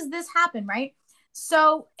how does this happen, right?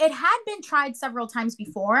 So it had been tried several times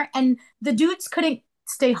before, and the dudes couldn't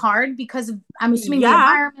stay hard because of, I'm assuming, the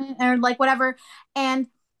Yeah. environment or like whatever. And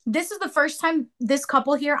this is the first time this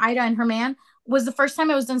couple here, Ida and her man, was the first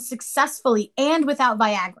time it was done successfully and without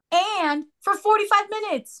Viagra and for 45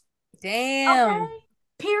 minutes. Damn. Okay.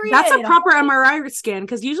 Period. That's a proper MRI scan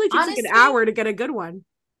because usually it takes like Honestly, an hour to get a good one.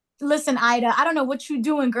 listen, Ida, I don't know what you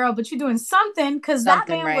doing, girl, but you're doing something because that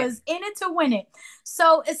Something, man right. was in it to win it.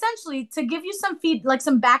 So essentially, to give you some like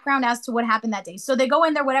some background as to what happened that day. So they go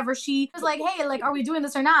in there, whatever. She was like, hey, like, are we doing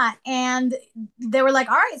this or not? And they were like,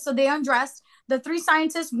 all right. So they undressed. The three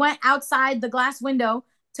scientists went outside the glass window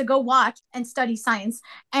to go watch and study science.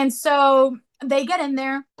 And so they get in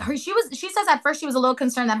there. She says at first she was a little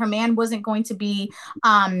concerned that her man wasn't going to be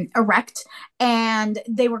erect, and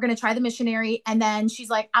they were going to try the missionary. And then she's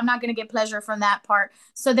like, I'm not going to get pleasure from that part.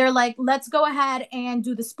 So they're like, let's go ahead and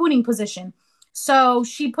do the spooning position. So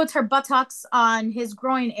she puts her buttocks on his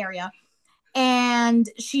groin area, and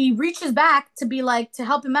she reaches back to be like, to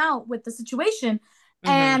help him out with the situation.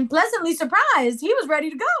 And pleasantly surprised, he was ready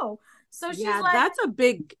to go. So she's like, that's a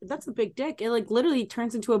big dick. It like literally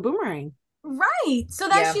turns into a boomerang. Right. So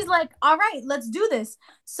then she's like, all right, let's do this.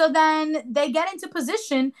 So then they get into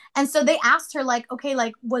position. And so they asked her, like, okay,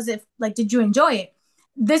 like, was it like, did you enjoy it?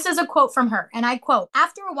 This is a quote from her. And I quote,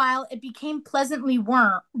 after a while, it became pleasantly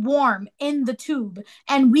warm in the tube.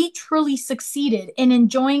 And we truly succeeded in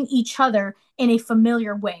enjoying each other in a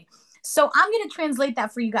familiar way. So I'm going to translate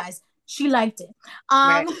that for you guys. She liked it.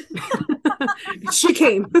 Right. She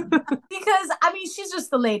came. Because, I mean, she's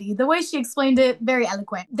just the lady. The way she explained it, very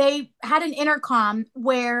eloquent. They had an intercom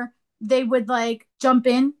where they would like jump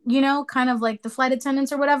in, you know, kind of like the flight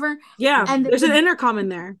attendants or whatever. Yeah, and there's an intercom in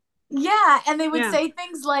there. Yeah, and they would say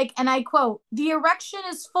things like, and I quote, the erection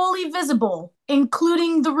is fully visible,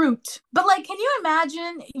 including the root. But like, can you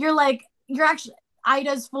imagine? You're actually,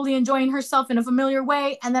 Ida's fully enjoying herself in a familiar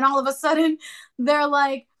way. And then all of a sudden they're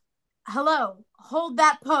like, hello, hold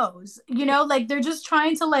that pose. You know, like they're just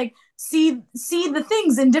trying to like see the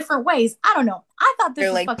things in different ways. I don't know. I thought this They're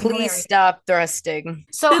was like, fucking please hilarious. stop thrusting.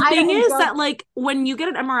 So the thing is that like when you get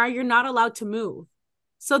an MRI, you're not allowed to move.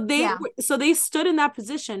 So they stood in that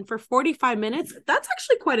position for 45 minutes. That's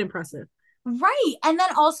actually quite impressive. Right. And then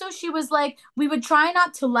also she was like, we would try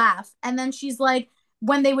not to laugh. And then she's like,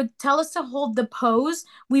 when they would tell us to hold the pose,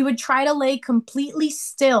 we would try to lay completely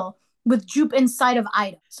still with Jupe inside of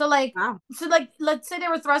Ida. So like, let's say they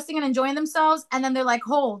were thrusting and enjoying themselves, and then they're like,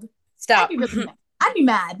 hold. Stop. I'd be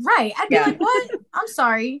mad. Right. I'd be like, what? I'm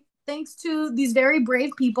sorry. Thanks to these very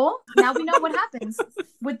brave people, now we know what happens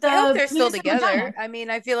with the. I hope they're still together. I mean,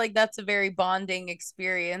 I feel like that's a very bonding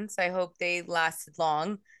experience. I hope they lasted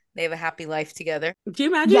long. They have a happy life together. Do you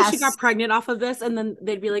imagine if she got pregnant off of this, and then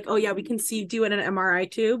they'd be like, "Oh yeah, we conceived you in an MRI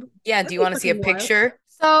tube." Yeah. Do you want to see a picture?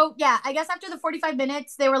 So yeah, I guess after the 45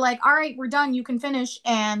 minutes, they were like, "All right, we're done. You can finish."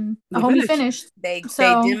 And the homie finished. They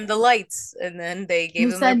dimmed the lights, and then they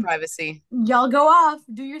gave them their privacy. Y'all go off,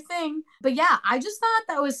 do your thing. But yeah, I just thought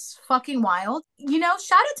that was fucking wild. You know,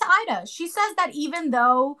 shout out to Ida. She says that even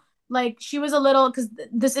though like she was a little, because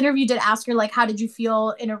this interview did ask her like, how did you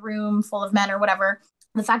feel in a room full of men or whatever?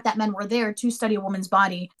 The fact that men were there to study a woman's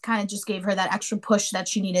body kind of just gave her that extra push that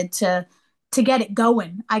she needed to get it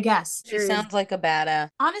going, I guess. She sounds like a badass.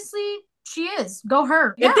 Honestly, she is. Go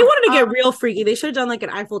her. If they wanted to get real freaky, they should have done like an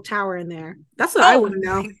Eiffel Tower in there. That's what I want to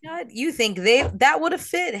know. God, you think that would have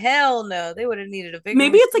fit? Hell no. They would have needed a bigger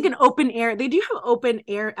Maybe it's like an open air. They do have open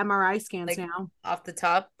air MRI scans like now. Off the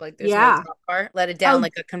top. Like there's no top part. Let it down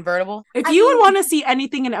like a convertible. If you would want to see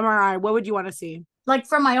anything in MRI, what would you want to see? Like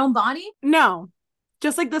from my own body? No.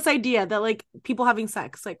 Just like this idea that like people having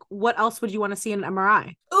sex. Like what else would you want to see in an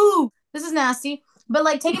MRI? Ooh, this is nasty. But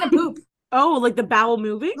like taking a poop. Oh, like the bowel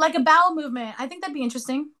moving? Like a bowel movement. I think that'd be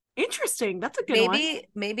interesting. Interesting. That's a good one.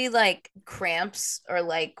 Maybe like cramps or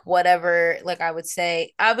like whatever. Like I would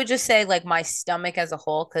just say like my stomach as a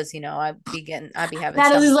whole, because you know I'd be having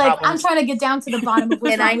that is like problems. I'm trying to get down to the bottom of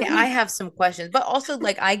and I have some questions, but also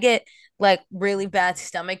like I get like really bad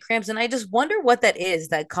stomach cramps, and I just wonder what that is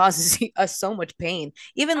that causes us so much pain.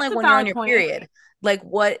 Even like when you're on your period, like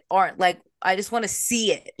I just want to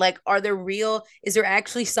see it. Like, is there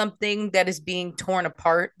actually something that is being torn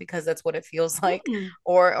apart because that's what it feels like?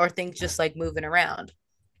 Or things just like moving around?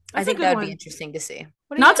 I think that would be interesting to see.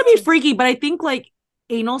 Not to be freaky, but I think like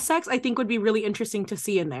anal sex, I think would be really interesting to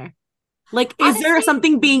see in there. Like, is there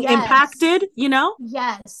something being impacted, you know?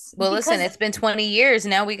 Yes. Well, listen, it's been 20 years.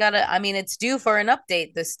 Now we got to, I mean, it's due for an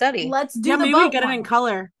update, the study. Let's do the maybe we get it in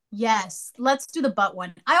color. Yes, let's do the butt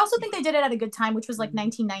one. I also think they did it at a good time, which was like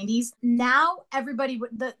 1990s. Now everybody would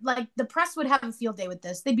the press would have a field day with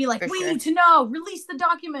this. They'd be like, "We need to know. Release the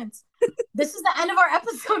documents." This is the end of our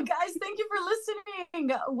episode, guys. Thank you for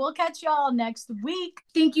listening. We'll catch y'all next week.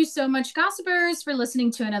 Thank you so much, gossipers, for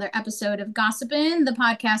listening to another episode of Gossipin', the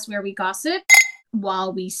podcast where we gossip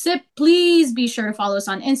while we sip. Please be sure to follow us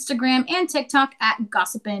on Instagram and TikTok at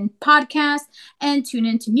Gossipin' Podcast and tune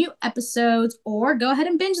in to new episodes, or go ahead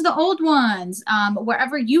and binge the old ones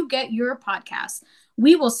wherever you get your podcasts.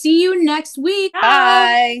 We will see you next week.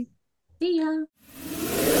 Bye. See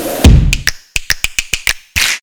ya.